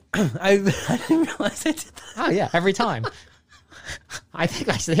little. I didn't realize I did that. Oh, yeah, every time. I think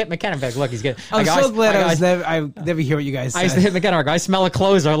I used to hit McKenna back. Look, he's good. I'm so glad I never hear what you guys say. I used to hit McKenna. I smell a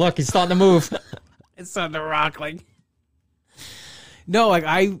closer. Look, he's starting to move. It's starting to rock. No,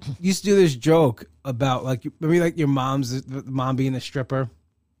 I used to do this joke about maybe your mom being a stripper.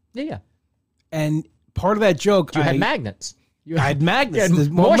 Yeah. And part of that joke, you had magnets. I had magnets. You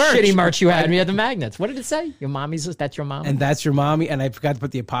had more shitty merch you had. You had the magnets. What did it say? Your mommy's, that's your mom? And that's your mommy. And I forgot to put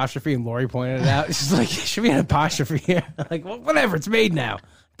the apostrophe, and Lori pointed it out. She's like, there should be an apostrophe here. I'm like, well, whatever. It's made now.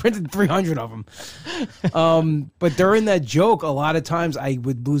 Printed 300 of them. But during that joke, a lot of times I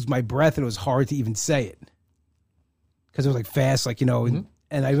would lose my breath, and it was hard to even say it. Because it was fast,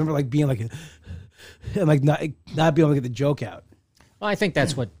 and I remember like being like, and like not being able to get the joke out. Well, I think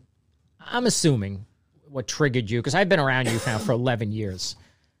that's what I'm assuming what triggered you, because I've been around you now for 11 years.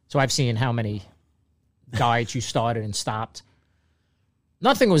 So I've seen how many diets you started and stopped.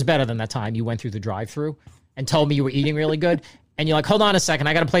 Nothing was better than that time you went through the drive-thru and told me you were eating really good. And you're like, hold on a second,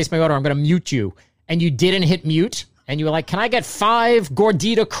 I got to place my order. I'm going to mute you. And you didn't hit mute. And you were like, can I get 5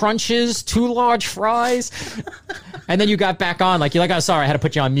 Gordita Crunches, 2 large fries? And then you got back on. Like, you're like, oh, sorry, I had to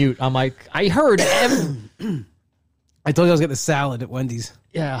put you on mute. I'm like, I heard I told you I was getting a salad at Wendy's.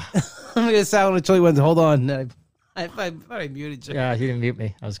 Yeah. I'm going to get a salad at Chili Wendy's. Hold on. I muted you. Yeah, he didn't mute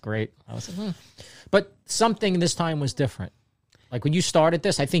me. That was great. I was like, But something this time was different. Like, when you started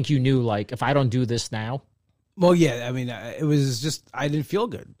this, I think you knew, like, if I don't do this now. Well, yeah. I mean, it was just, I didn't feel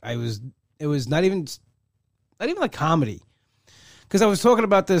good. It was not even like comedy. Because I was talking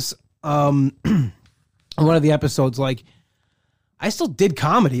about this on one of the episodes. Like, I still did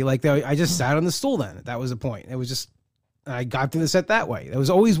comedy. Like, I just sat on the stool then. That was the point. It was just, I got through the set that way. There was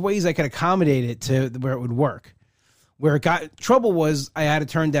always ways I could accommodate it to where it would work. Where it got trouble was I had to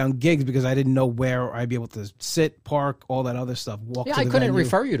turn down gigs because I didn't know where I'd be able to sit, park, all that other stuff. Walk. Yeah, to I the couldn't venue.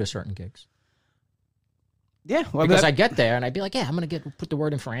 refer you to certain gigs. Yeah, well, Because I'd get there and I'd be like, yeah, I'm going to put the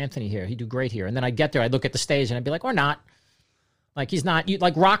word in for Anthony here. He'd do great here. And then I'd get there, I'd look at the stage and I'd be like, or not. Like, he's not,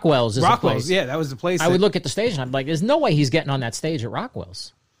 like Rockwell's is the place. Yeah, that was the place. I would look at the stage and I'd be like, there's no way he's getting on that stage at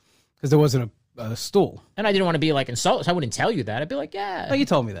Rockwell's. Because there wasn't a stool. And I didn't want to be like insulted. So I wouldn't tell you that. I'd be like, yeah. No, you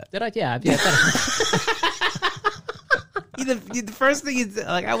told me that. Did I? Yeah. The first thing is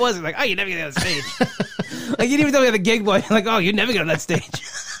like, I wasn't like, oh, you never get on stage. Like, you didn't even tell me at the gig boy. Like, oh, you never get on that stage.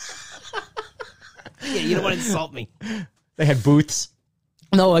 Yeah, you don't want to insult me. They had booths.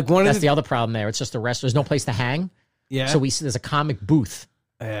 No, like That's the other problem there. It's just a rest. There's no place to hang. Yeah. So there's a comic booth.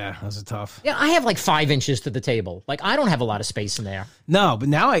 Yeah, those are tough. Yeah, I have like 5 inches to the table. Like, I don't have a lot of space in there. No, but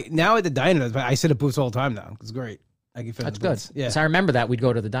now at the diner, I sit at booths all the time now. It's great. I can fit. That's in the good. booths. Yeah, So I remember that we'd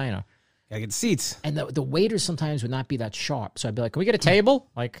go to the diner. I get seats. And the waiters sometimes would not be that sharp. So I'd be like, can we get a table?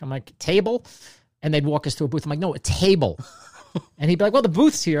 I'm like, table? And they'd walk us to a booth. I'm like, no, a table. And he'd be like, well, the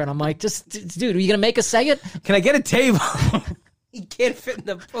booth's here. And I'm like, just, dude, are you going to make us say it? Can I get a table? He can't fit in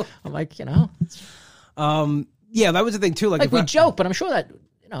the booth. I'm like, Yeah, that was the thing too. Like we joke, but I'm sure that,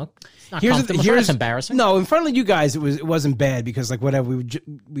 it's not comfortable. It's embarrassing. No, in front of you guys, it wasn't bad because like whatever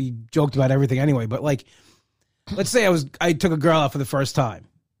we joked about everything anyway. But like, let's say I took a girl out for the first time,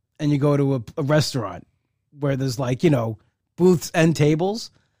 and you go to a restaurant where there's like booths and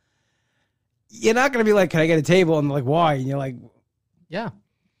tables. You're not gonna be like, can I get a table? And they're like, why? And you're like, yeah.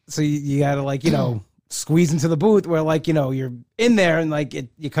 So you gotta like squeeze into the booth where like you're in there and like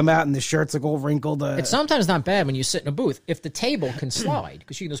you come out and the shirt's like all wrinkled. It's sometimes not bad when you sit in a booth if the table can slide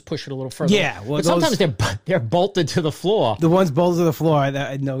because you can just push it a little further. Yeah, well, but sometimes they're bolted to the floor. The ones bolted to the floor,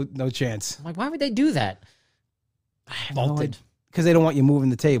 no chance. I'm like, why would they do that? Bolted. Because they don't want you moving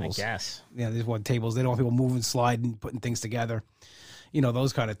the I tables. guess. Yeah, they just want tables. They don't want people moving, sliding, putting things together.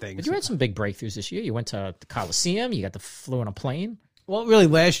 Those kind of things. But you had some big breakthroughs this year. You went to the Coliseum. You flew on a plane. Well, really,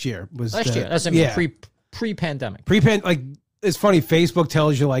 last year was year. That's pre-pandemic. Like, it's funny. Facebook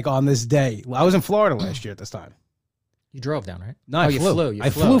tells you like on this day. I was in Florida last year at this time. You drove down, right? No, I flew. I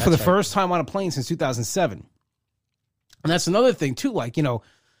flew for the first time on a plane since 2007. And that's another thing too. Like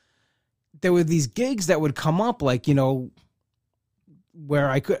there were these gigs that would come up, like where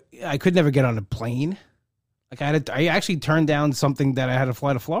I could never get on a plane. Like I actually turned down something that I had to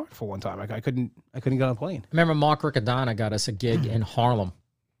fly to Florida for one time. Like I couldn't get on a plane. I remember Mark Riccadonna got us a gig in Harlem.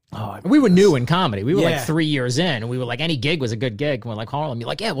 Oh, we were new in comedy. We were like 3 years in, and we were like, any gig was a good gig. And we're like, Harlem. You're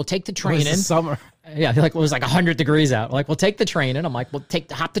like, yeah, we'll take the train in. Summer. Yeah, like it was like 100 degrees out. We're like, we'll take the train in. I'm like,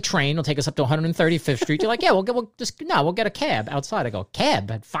 hop the train. It'll take us up to 135th Street. You're like, yeah, we'll get a cab outside. I go, cab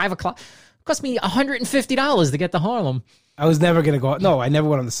at 5 o'clock? It cost me $150 to get to Harlem. I was never gonna go. No, I never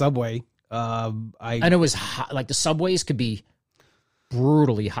went on the subway. And it was hot. Like the subways could be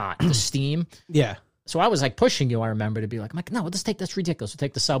brutally hot. The steam. Yeah. So I was like pushing you, I remember, to be like, no, that's ridiculous. We'll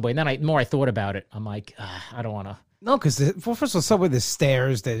take the subway. And then the more I thought about it, I'm like, I don't want to. No, because first of all, subway, there's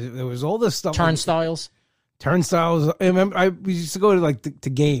stairs. There was all this stuff. Turnstiles. I remember we used to go to like to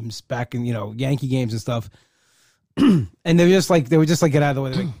games back in, Yankee games and stuff. And they were just like, get out of the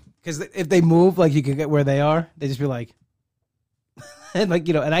way. Because if they move, like you can get where they are, they just be like, and like,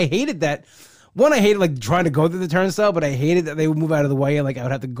 and I hated that. One, I hated like trying to go through the turnstile, but I hated that they would move out of the way and like I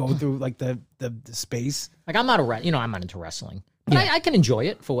would have to go through like the space. Like I'm not I'm not into wrestling, but I can enjoy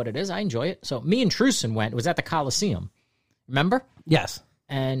it for what it is. I enjoy it. So me and Truson went. It was at the Coliseum. Remember? Yes.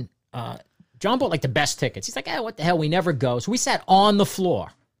 And John bought like the best tickets. He's like, what the hell? We never go. So we sat on the floor.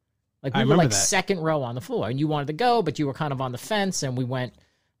 Like we were like second row on the floor, and you wanted to go, but you were kind of on the fence. And we went.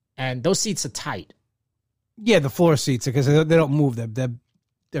 And those seats are tight. Yeah, the floor seats, because they don't move.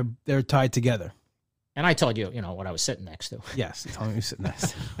 They're tied together. And I told you, what I was sitting next to. Yes, you told me you're sitting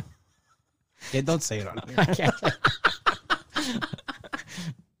next. Yeah, don't say it on here. I can't.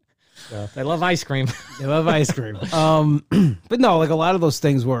 So, they love ice cream. They love ice cream. But no, like a lot of those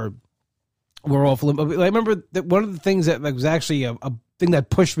things were awful. I remember that one of the things that was actually a thing that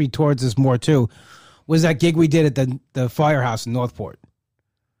pushed me towards this more too was that gig we did at the Firehouse in Northport.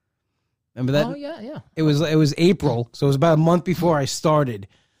 Remember that? Oh yeah. It was April, so it was about a month before I started.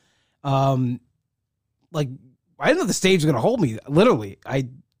 Like I didn't know the stage was gonna hold me. Literally,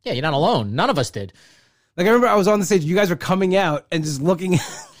 Yeah, you're not alone. None of us did. Like I remember I was on the stage. You guys were coming out and just looking.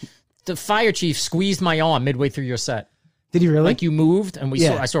 The fire chief squeezed my arm midway through your set. Did he really? Like you moved, and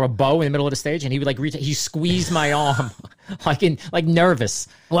Yeah. I saw a bow in the middle of the stage, and he would like reach. He squeezed my arm, like nervous.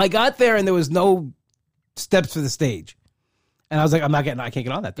 Well, I got there and there was no steps for the stage, and I was like, I can't get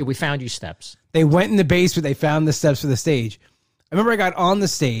on that. Yeah, we found you steps. They went in the basement. They found the steps for the stage. I remember I got on the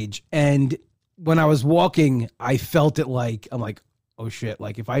stage, and when I was walking, I felt it like, I'm like, oh shit,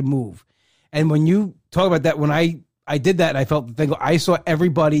 like if I move. And when you talk about that, when I did that, and I felt the thing, I saw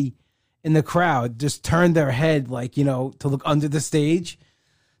everybody in the crowd just turn their head, like, to look under the stage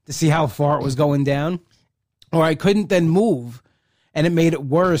to see how far it was going down. Or I couldn't then move. And it made it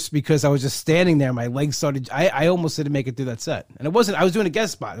worse because I was just standing there. My legs started. I almost didn't make it through that set, and it wasn't. I was doing a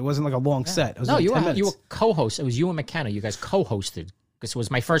guest spot. It wasn't like a long set. It was like 10 minutes. You were co-host. It was you and McKenna. You guys co-hosted because it was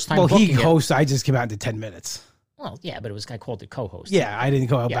my first time. Well, he booking it. hosted. I just came out into 10 minutes. Well, yeah, but it was I called it co-host. Yeah, I didn't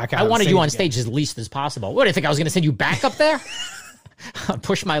go back out. I wanted you on again. stage as least as possible. What do you think I was going to send you back up there?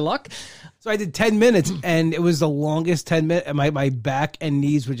 Push my luck. So I did 10 minutes, and it was the longest 10 minutes. And my back and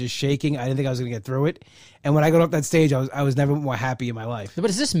knees were just shaking. I didn't think I was going to get through it. And when I got off that stage, I was never more happy in my life. But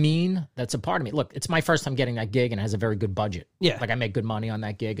does this mean that's a part of me? Look, it's my first time getting that gig, and it has a very good budget. Yeah. Like I make good money on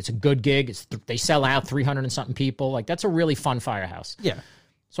that gig. It's a good gig. They sell out 300 and something people. Like that's a really fun Firehouse. Yeah.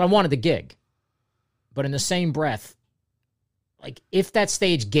 So I wanted the gig. But in the same breath, like if that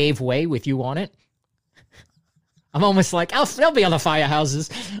stage gave way with you on it, I'm almost like, they'll be on the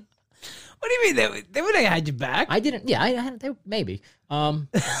Firehouses. What do you mean? They would have had you back. I didn't. Yeah, I had maybe. I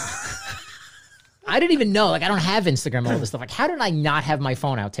didn't even know. Like, I don't have Instagram and all this stuff. Like, how did I not have my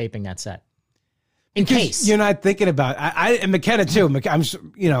phone out taping that set? In case You're not thinking about and McKenna too. I'm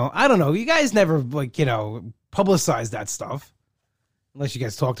I don't know. You guys never publicized that stuff. Unless you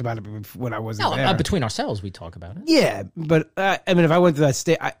guys talked about it when I wasn't there. Between ourselves, we talk about it. Yeah, but I mean, if I went to that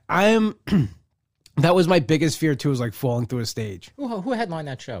stage, I am. That was my biggest fear too. Was like falling through a stage. Who headlined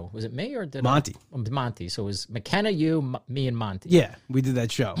that show? Was it me or did Monty? Monty. So it was McKenna, you, me, and Monty. Yeah, we did that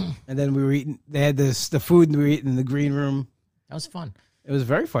show, and then we were eating. They had the food, and we were eating in the green room. That was fun. It was a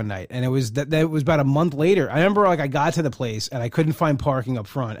very fun night, and it was that was about a month later. I remember I got to the place and I couldn't find parking up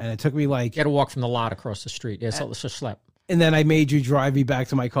front, and it took me like you had to walk from the lot across the street. Yeah, so let's just schlep. And then I made you drive me back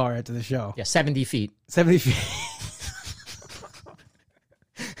to my car after the show. Yeah, 70 feet. 70 feet.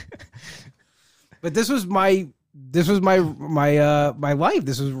 But this was my life.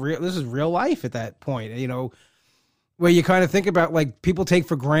 This was real life at that point. Where you kind of think about like people take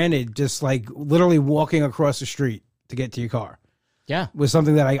for granted just like literally walking across the street to get to your car. Yeah. Was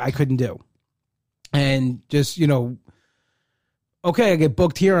something that I couldn't do. And just, okay, I get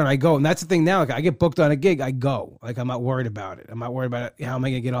booked here and I go. And that's the thing now. Like I get booked on a gig, I go. Like I'm not worried about it. I'm not worried about it. How am I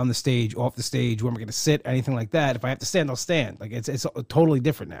going to get on the stage, off the stage? Where am I going to sit? Anything like that. If I have to stand, I'll stand. Like it's totally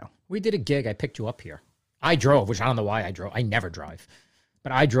different now. We did a gig. I picked you up here. I drove, which I don't know why I drove. I never drive.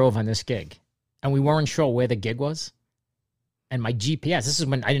 But I drove on this gig. And we weren't sure where the gig was. And my GPS, this is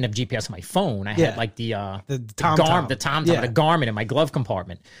when I didn't have GPS on my phone. I had like the TomTom, the Garmin in my glove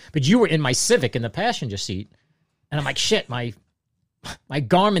compartment. But you were in my Civic in the passenger seat. And I'm like, shit, my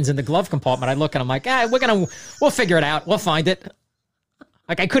Garmin's in the glove compartment. I look and I'm like, we'll figure it out. We'll find it.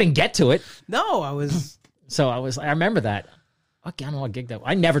 Like I couldn't get to it. No, I was. I remember that. Okay, I don't know what gig that was.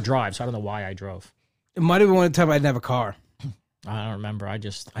 I never drive, so I don't know why I drove. It might have been one time I didn't have a car. I don't remember. I didn't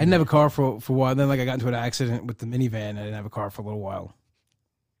This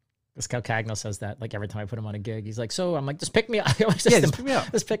Cagno says that like every time I put him on a gig. He's like, so I'm like, just pick me up. Just pick me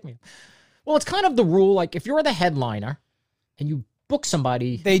up. Just pick me up. Well, it's kind of the rule. Like if you're the headliner and you book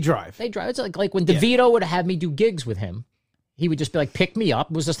somebody, they drive. It's like when DeVito would have me do gigs with him, he would just be like, pick me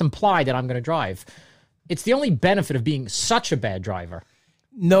up. It was just implied that I'm going to drive. It's the only benefit of being such a bad driver.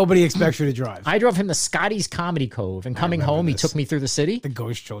 Nobody expects you to drive. I drove him to Scotty's Comedy Cove, and coming home, he took me through the city. The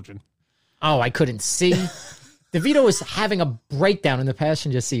Ghost Children. Oh, I couldn't see. DeVito was having a breakdown in the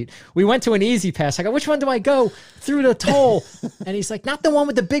passenger seat. We went to an Easy Pass. I go, which one do I go? Through the toll. And he's like, not the one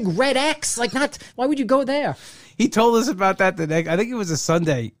with the big red X. Like, why would you go there? He told us about that the next, I think it was a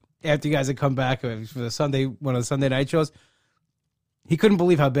Sunday. after you guys had come back for one of the Sunday night shows. He couldn't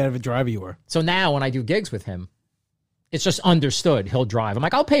believe how bad of a driver you were. So now when I do gigs with him, it's just understood he'll drive. I'm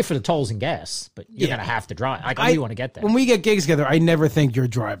like, I'll pay for the tolls and gas, but you're going to have to drive. Like, I do want to get there. When we get gigs together, I never think you're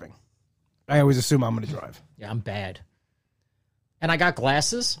driving. I always assume I'm going to drive. Yeah, I'm bad. And I got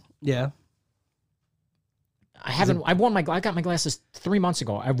glasses. Yeah. I got my glasses 3 months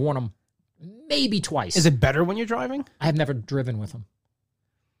ago. I've worn them maybe twice. Is it better when you're driving? I have never driven with them.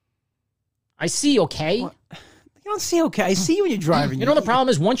 I see okay. What? You don't see okay. I see you when you're driving. You know the problem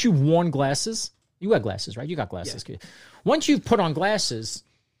is once you've worn glasses, you have glasses, right? You got glasses. Yeah. Once you've put on glasses,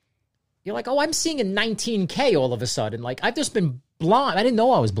 you're like, oh, I'm seeing a 19K all of a sudden. Like, I've just been blind. I didn't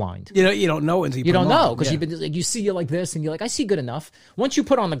know I was blind. You don't know until you don't know because you've been like, you see it like this and you're like, I see good enough. Once you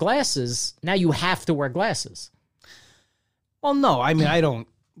put on the glasses, now you have to wear glasses. Well, no, I mean, I don't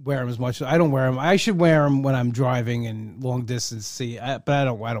wear them as much. I don't wear them. I should wear them when I'm driving and long distance but I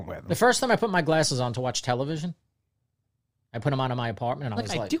don't wear them. The first time I put my glasses on to watch television, I put them on in my apartment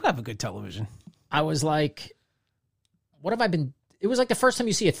and I do have a good television. I was like, what have I been? It was like the first time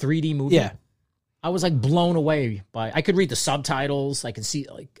you see a 3D movie. Yeah. I was like blown away by, I could read the subtitles. I could see,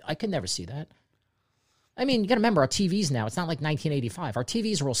 like, I could never see that. I mean, you got to remember our TVs now. It's not like 1985. Our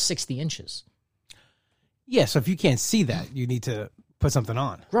TVs are all 60 inches. Yeah. So if you can't see that, you need to put something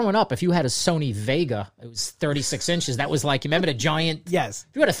on. Growing up, if you had a Sony Vega, it was 36 inches. That was like, you remember the giant? Yes.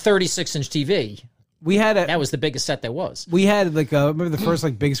 If you had a 36-inch TV, that was the biggest set there was. We had remember the first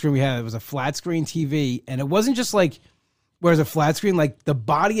like big screen we had? It was a flat screen TV, and it wasn't just like whereas a flat screen, like the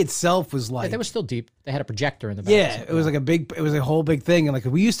body itself was like they were still deep. They had a projector in the back. Yeah, it was like it was a whole big thing, and like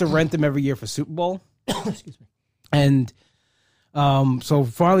we used to rent them every year for Super Bowl. Excuse me. And so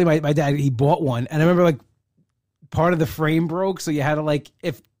finally, my dad he bought one, and I remember like part of the frame broke, so you had to like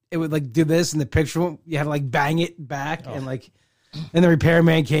if it would like do this, and the picture you had to like bang it back and like. And the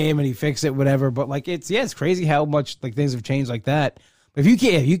repairman came and he fixed it, whatever. But like it's crazy how much like things have changed like that. But if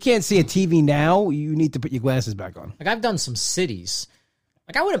you can't see a TV now, you need to put your glasses back on. Like I've done some cities.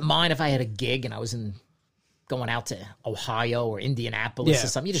 Like I wouldn't mind if I had a gig and I was going out to Ohio or Indianapolis or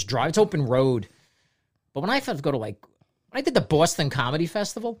something. You just drive. It's open road. But when I have to go to when I did the Boston Comedy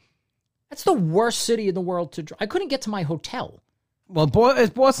Festival, that's the worst city in the world to drive. I couldn't get to my hotel. Well,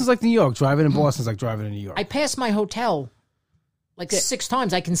 Boston's like New York. Driving in Boston's like driving in New York. I passed my hotel. Like 6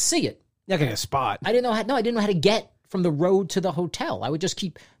 times, I can see it. You're not gonna get a spot. I didn't know how to get from the road to the hotel. I would just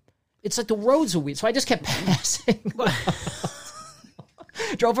keep. It's like the roads are weird, so I just kept passing.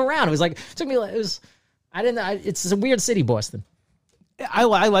 Drove around. It was like took me. It was. I didn't. It's a weird city, Boston. I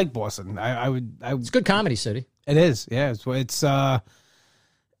like Boston. It's a good comedy city. It is. Yeah. It's. I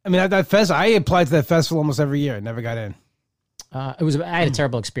mean, that fest. I applied to that festival almost every year. I never got in. I had a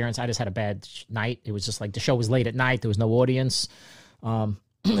terrible experience. I just had a bad night. It was just like the show was late at night. There was no audience. It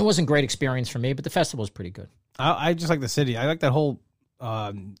wasn't a great experience for me, but the festival was pretty good. I just like the city. I like that whole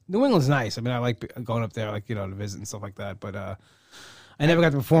New England's nice. I mean, I like going up there, like to visit and stuff like that. But I never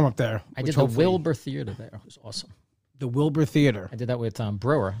got to perform up there. I did the Wilbur Theater there. It was awesome. The Wilbur Theater. I did that with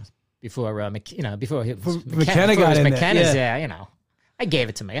Brewer before before McKenna got in McKenna's there. Yeah. I gave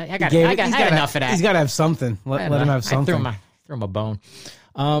it to me. I got enough of that. He's got to have something. Let him have something. Threw him a bone.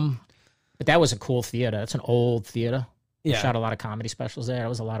 But that was a cool theater. That's an old theater. Yeah. Shot a lot of comedy specials there. It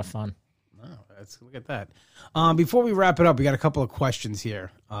was a lot of fun. Oh, look at that. Before we wrap it up, we got a couple of questions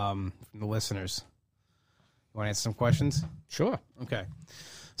here from the listeners. You want to answer some questions? Sure. Okay.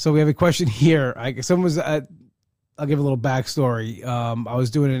 So we have a question here. I'll give a little backstory. I was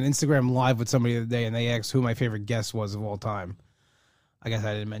doing an Instagram live with somebody the other day, and they asked who my favorite guest was of all time. I guess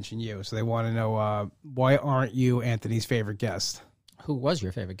I didn't mention you. So they want to know, why aren't you Anthony's favorite guest? Who was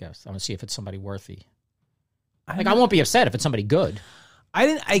your favorite guest? I want to see if it's somebody worthy. I won't be upset if it's somebody good.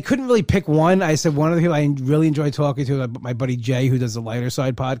 I couldn't really pick one. I said one of the people I really enjoy talking to, my buddy Jay, who does the Lighter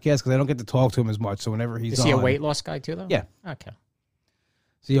Side podcast, because I don't get to talk to him as much. So whenever he's on. Is he a weight loss guy too, though? Yeah. Okay.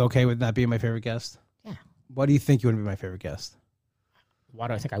 So you okay with not being my favorite guest? Yeah. Why do you think you wouldn't be my favorite guest? Why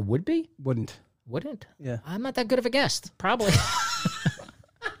do I think I would be? Wouldn't. Yeah. I'm not that good of a guest. Probably.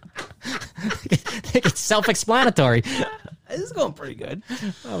 I think it's self-explanatory. This is going pretty good.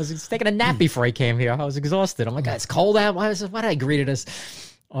 I was taking a nap before I came here. I was exhausted. I'm like, it's cold out. Why did I agree to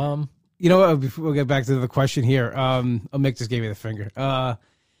this? You know what? Before we get back to the question here, Mick just gave me the finger.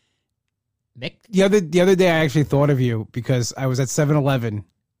 Mick? The other day, I actually thought of you because I was at 7-Eleven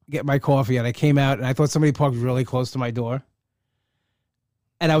getting my coffee, and I came out, and I thought somebody parked really close to my door,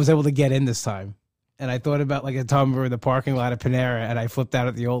 and I was able to get in this time. And I thought about like a time we were in the parking lot at Panera, and I flipped out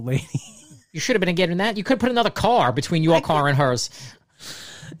at the old lady. You should have been getting that. You could have put another car between your car and hers.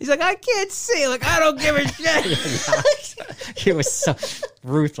 He's like, I can't see. Like, I don't give a shit. He was so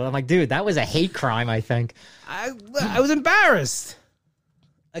ruthless. I'm like, dude, that was a hate crime, I think. I was embarrassed.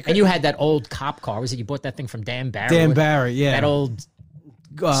 And you had that old cop car. Was it you bought that thing from Dan Barrett? Dan Barrett, yeah. That old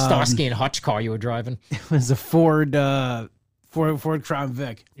Starsky and Hutch car you were driving. It was a Ford Crown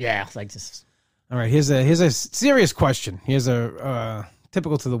Vic. Yeah, like this. All right, here's a serious question. Here's a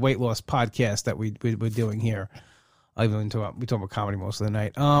typical to the weight loss podcast that we're doing here. We talk about comedy most of the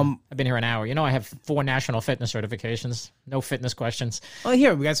night. I've been here an hour. You know, I have 4 national fitness certifications. No fitness questions. Well,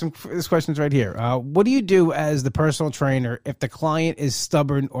 here we got some fitness questions right here. What do you do as the personal trainer if the client is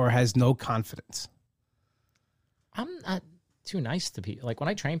stubborn or has no confidence? I'm not too nice to people. Like when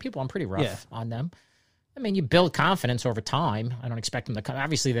I train people, I'm pretty rough on them. I mean, you build confidence over time. I don't expect them to come.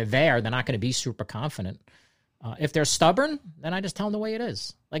 Obviously, they're there. They're not going to be super confident. If they're stubborn, then I just tell them the way it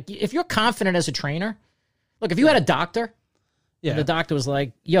is. Like if you're confident as a trainer, look, if you had a doctor, and the doctor was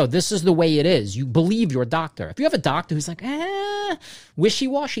like, yo, this is the way it is. You believe your doctor. If you have a doctor who's like,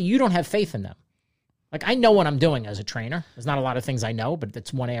 wishy-washy, you don't have faith in them. Like, I know what I'm doing as a trainer. There's not a lot of things I know, but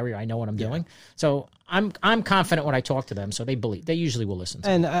it's one area I know what I'm doing. So I'm confident when I talk to them, so they usually will listen to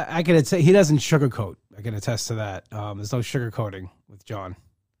me. And I can say he doesn't sugarcoat. I can attest to that. There's no sugarcoating with John.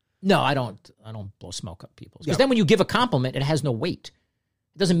 No, I don't blow smoke up people. Because then when you give a compliment, it has no weight.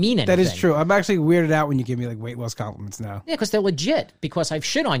 It doesn't mean anything. That is true. I'm actually weirded out when you give me like weight loss compliments now. Yeah, because they're legit. Because I've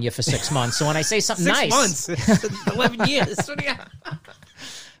shit on you for 6 months. So when I say something 6 nice, months, 11 years.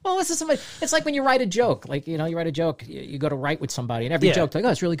 well, this is somebody. It's like when you write a joke. Like you write a joke. You go to write with somebody, and every joke, like, oh,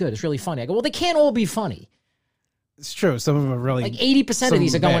 it's really good. It's really funny. I go, well, they can't all be funny. It's true. Some of them are really like 80% of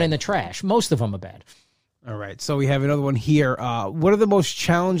these are going in the trash. Most of them are bad. All right. So we have another one here. What are the most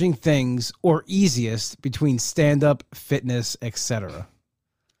challenging things or easiest between stand-up, fitness, etc.?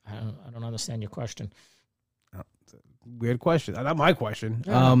 I don't understand your question. Oh, it's a weird question. Not my question.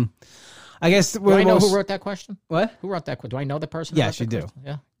 Yeah. I guess. Do I know who wrote that question? What? Who wrote that question? Do I know the person? Yes, you do.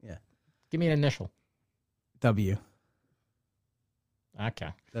 Yeah. Yeah. Give me an initial. W. Okay.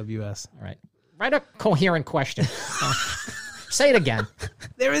 WS. All right. Write a coherent question. Say it again.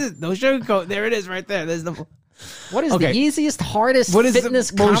 There is no sugarcoat. There it is, right there. There's the. What is the easiest, hardest what is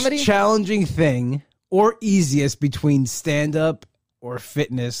fitness the comedy? Most challenging thing or easiest between stand-up or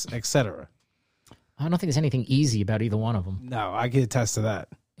fitness, etc.? I don't think there's anything easy about either one of them. No, I can attest to that.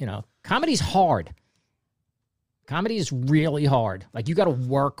 You know, comedy's hard. Comedy is really hard. Like you got to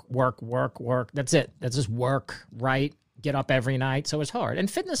work. That's it. That's just work, right? Get up every night. So it's hard. And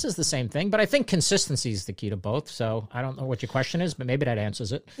fitness is the same thing, but I think consistency is the key to both. So I don't know what your question is, but maybe that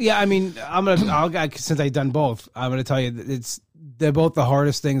answers it. Yeah, I mean, since I've done both, I'm gonna tell you that they're both the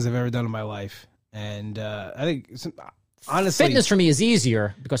hardest things I've ever done in my life. And I think honestly, fitness for me is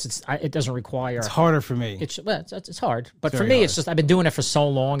easier because it doesn't require. It's harder for me. It's hard, but for me, it's just I've been doing it for so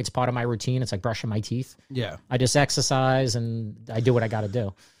long. It's part of my routine. It's like brushing my teeth. Yeah, I just exercise and I do what I got to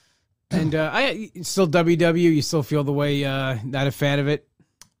do. And I still WW. You still feel the way? Not a fan of it.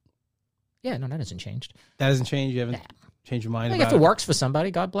 Yeah, no, that hasn't changed. That hasn't changed. You haven't changed your mind. If it works for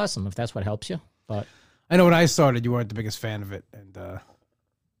somebody, God bless them. If that's what helps you, but I know when I started, you weren't the biggest fan of it, and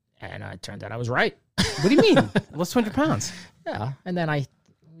it turned out I was right. What do you mean? Lost 200 pounds. Yeah, and then we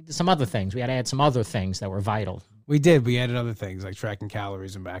did some other things. We had to add some other things that were vital. We did. We added other things like tracking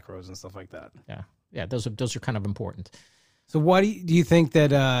calories and macros and stuff like that. Yeah. Those are kind of important. So, why do you think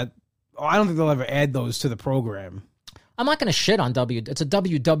that? I don't think they'll ever add those to the program. I'm not going to shit on It's a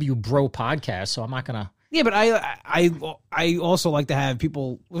WW Bro podcast, so I'm not going to. Yeah, but I also like to have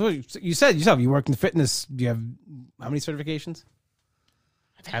people. You said yourself you work in fitness. Do you have how many certifications?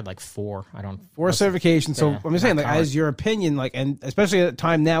 I've had like 4. I don't 4 certifications. So I'm just saying, like, as your opinion, like, and especially at a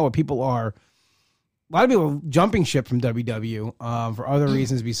time now where people are, a lot of people are jumping ship from WW for other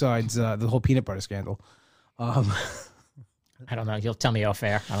reasons besides the whole peanut butter scandal. I don't know. You'll tell me off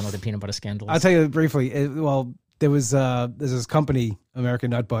air. I don't know the peanut butter scandal is. I'll tell you briefly. There's this company, American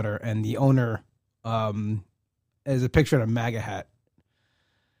Nut Butter, and the owner has a picture of a MAGA hat.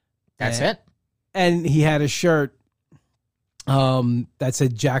 That's it? And he had a shirt that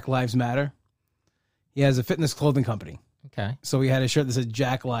said Jack Lives Matter. He has a fitness clothing company. Okay. So he had a shirt that said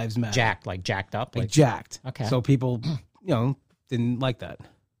Jack Lives Matter. Jacked, like jacked up? Like jacked. Okay. So people, didn't like that.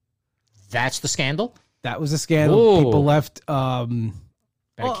 That's the scandal? That was a scandal. Ooh. People left.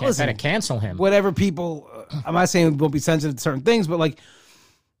 Better cancel him. Whatever people, I'm not saying won't be sensitive to certain things, but like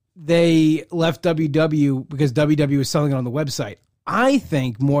they left WW because WW was selling it on the website. I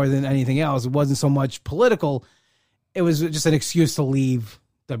think more than anything else, it wasn't so much political. It was just an excuse to leave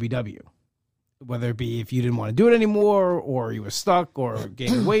WW, whether it be if you didn't want to do it anymore or you were stuck or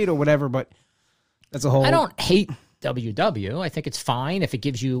gained weight or whatever. But that's a whole. I don't hate WW. I think it's fine if it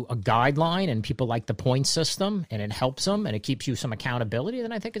gives you a guideline and people like the point system and it helps them and it keeps you some accountability,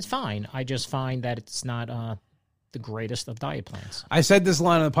 then I think it's fine. I just find that it's not the greatest of diet plans. I said this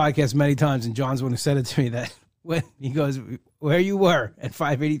line on the podcast many times, and John's the one who said it to me, that when he goes, where you were at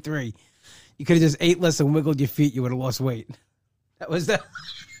 583, you could have just ate less and wiggled your feet, you would have lost weight. That was the...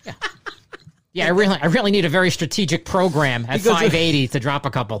 Yeah, I really need a very strategic program at 580 to drop a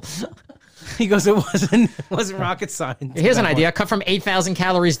couple. He goes, it wasn't rocket science. Here's an idea. Cut from 8,000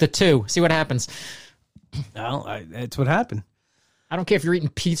 calories to 2. See what happens. Well, that's what happened. I don't care if you're eating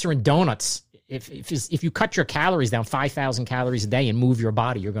pizza and donuts. If you cut your calories down 5,000 calories a day and move your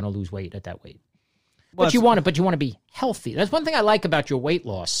body, you're going to lose weight at that weight. Well, But you want to be healthy. That's one thing I like about your weight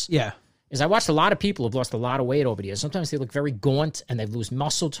loss. Yeah. Is I watched a lot of people who've lost a lot of weight over the years. Sometimes they look very gaunt and they lose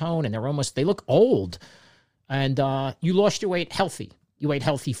muscle tone and they look old. And you lost your weight healthy. You ate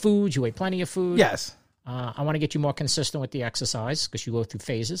healthy foods. You ate plenty of food. Yes. I want to get you more consistent with the exercise because you go through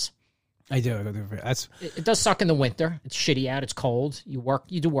phases. I do. It does suck in the winter. It's shitty out. It's cold. You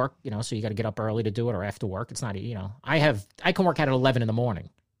do work, so you got to get up early to do it or after work. It's not, I can work out at 11 in the morning.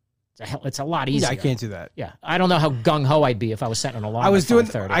 It's a lot easier. Yeah, I can't do that. Yeah. I don't know how gung-ho I'd be if I was setting an alarm I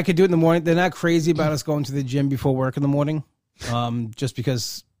could do it in the morning. They're not crazy about us going to the gym before work in the morning. Just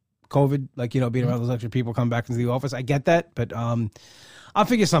because COVID, being around those extra people coming back into the office. I get that, but I'll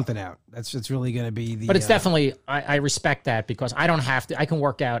figure something out. It's really going to be the... But it's definitely, I respect that because I don't have to, I can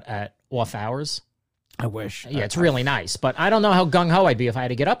work out at off hours. I wish. Yeah, it's really nice. But I don't know how gung-ho I'd be if I had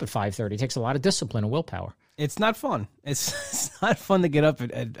to get up at 5:30. It takes a lot of discipline and willpower. It's not fun. It's not fun to get up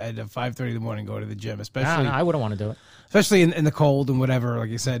at 5:30 in the morning and go to the gym, especially... No, I wouldn't want to do it. Especially in the cold and whatever, like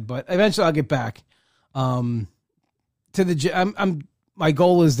you said. But eventually I'll get back to the gym. My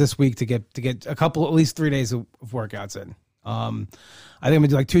goal is this week to get a couple, at least 3 days of workouts in. I think I'm gonna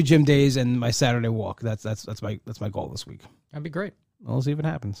do like 2 gym days and my Saturday walk. That's my goal this week. That'd be great. We'll see if it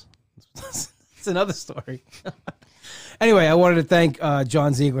happens. It's another story. Anyway, I wanted to thank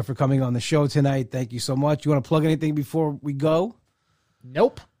John Ziegler for coming on the show tonight. Thank you so much. You want to plug anything before we go?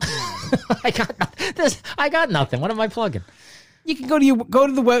 Nope. I got nothing. What am I plugging? You can go to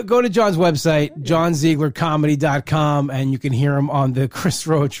John's website, johnzieglercomedy.com, and you can hear him on the Chris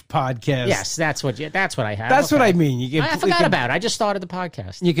Roach podcast. Yes, that's what I have. That's what I mean. I forgot about it. I just started the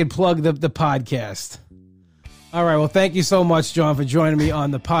podcast. You can plug the podcast. All right. Well, thank you so much, John, for joining me on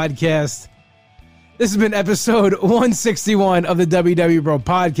the podcast. This has been episode 161 of the WW Bro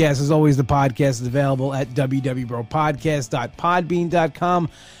Podcast. As always, the podcast is available at www.bropodcast.podbean.com,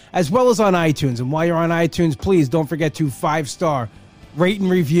 as well as on iTunes. And while you're on iTunes, please don't forget to 5-star rate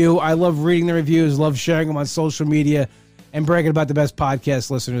and review. I love reading the reviews, love sharing them on social media, and bragging about the best podcast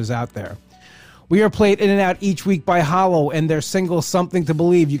listeners out there. We are played in and out each week by Hollow and their single Something to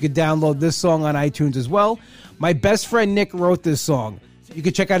Believe. You can download this song on iTunes as well. My best friend Nick wrote this song. You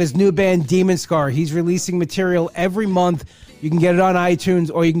can check out his new band, Demon Scar. He's releasing material every month. You can get it on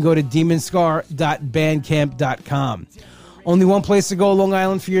iTunes, or you can go to demonscar.bandcamp.com. Only one place to go, Long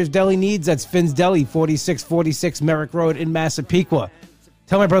Island, for your deli needs. That's Finn's Deli, 4646 Merrick Road in Massapequa.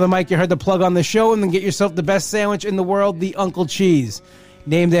 Tell my brother Mike you heard the plug on the show, and then get yourself the best sandwich in the world, the Uncle Cheese,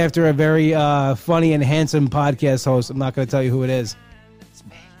 named after a very funny and handsome podcast host. I'm not going to tell you who it is. It's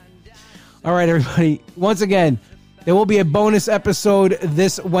me. All right, everybody. Once again, there will be a bonus episode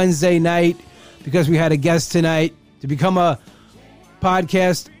this Wednesday night because we had a guest tonight. To become a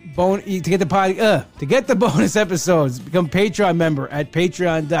podcast to get the bonus episodes, become a Patreon member at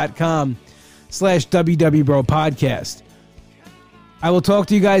patreon.com/WWBro podcast. I will talk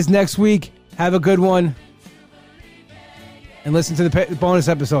to you guys next week. Have a good one. And listen to the bonus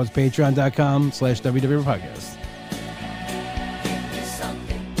episodes, patreon.com/WWBro podcast.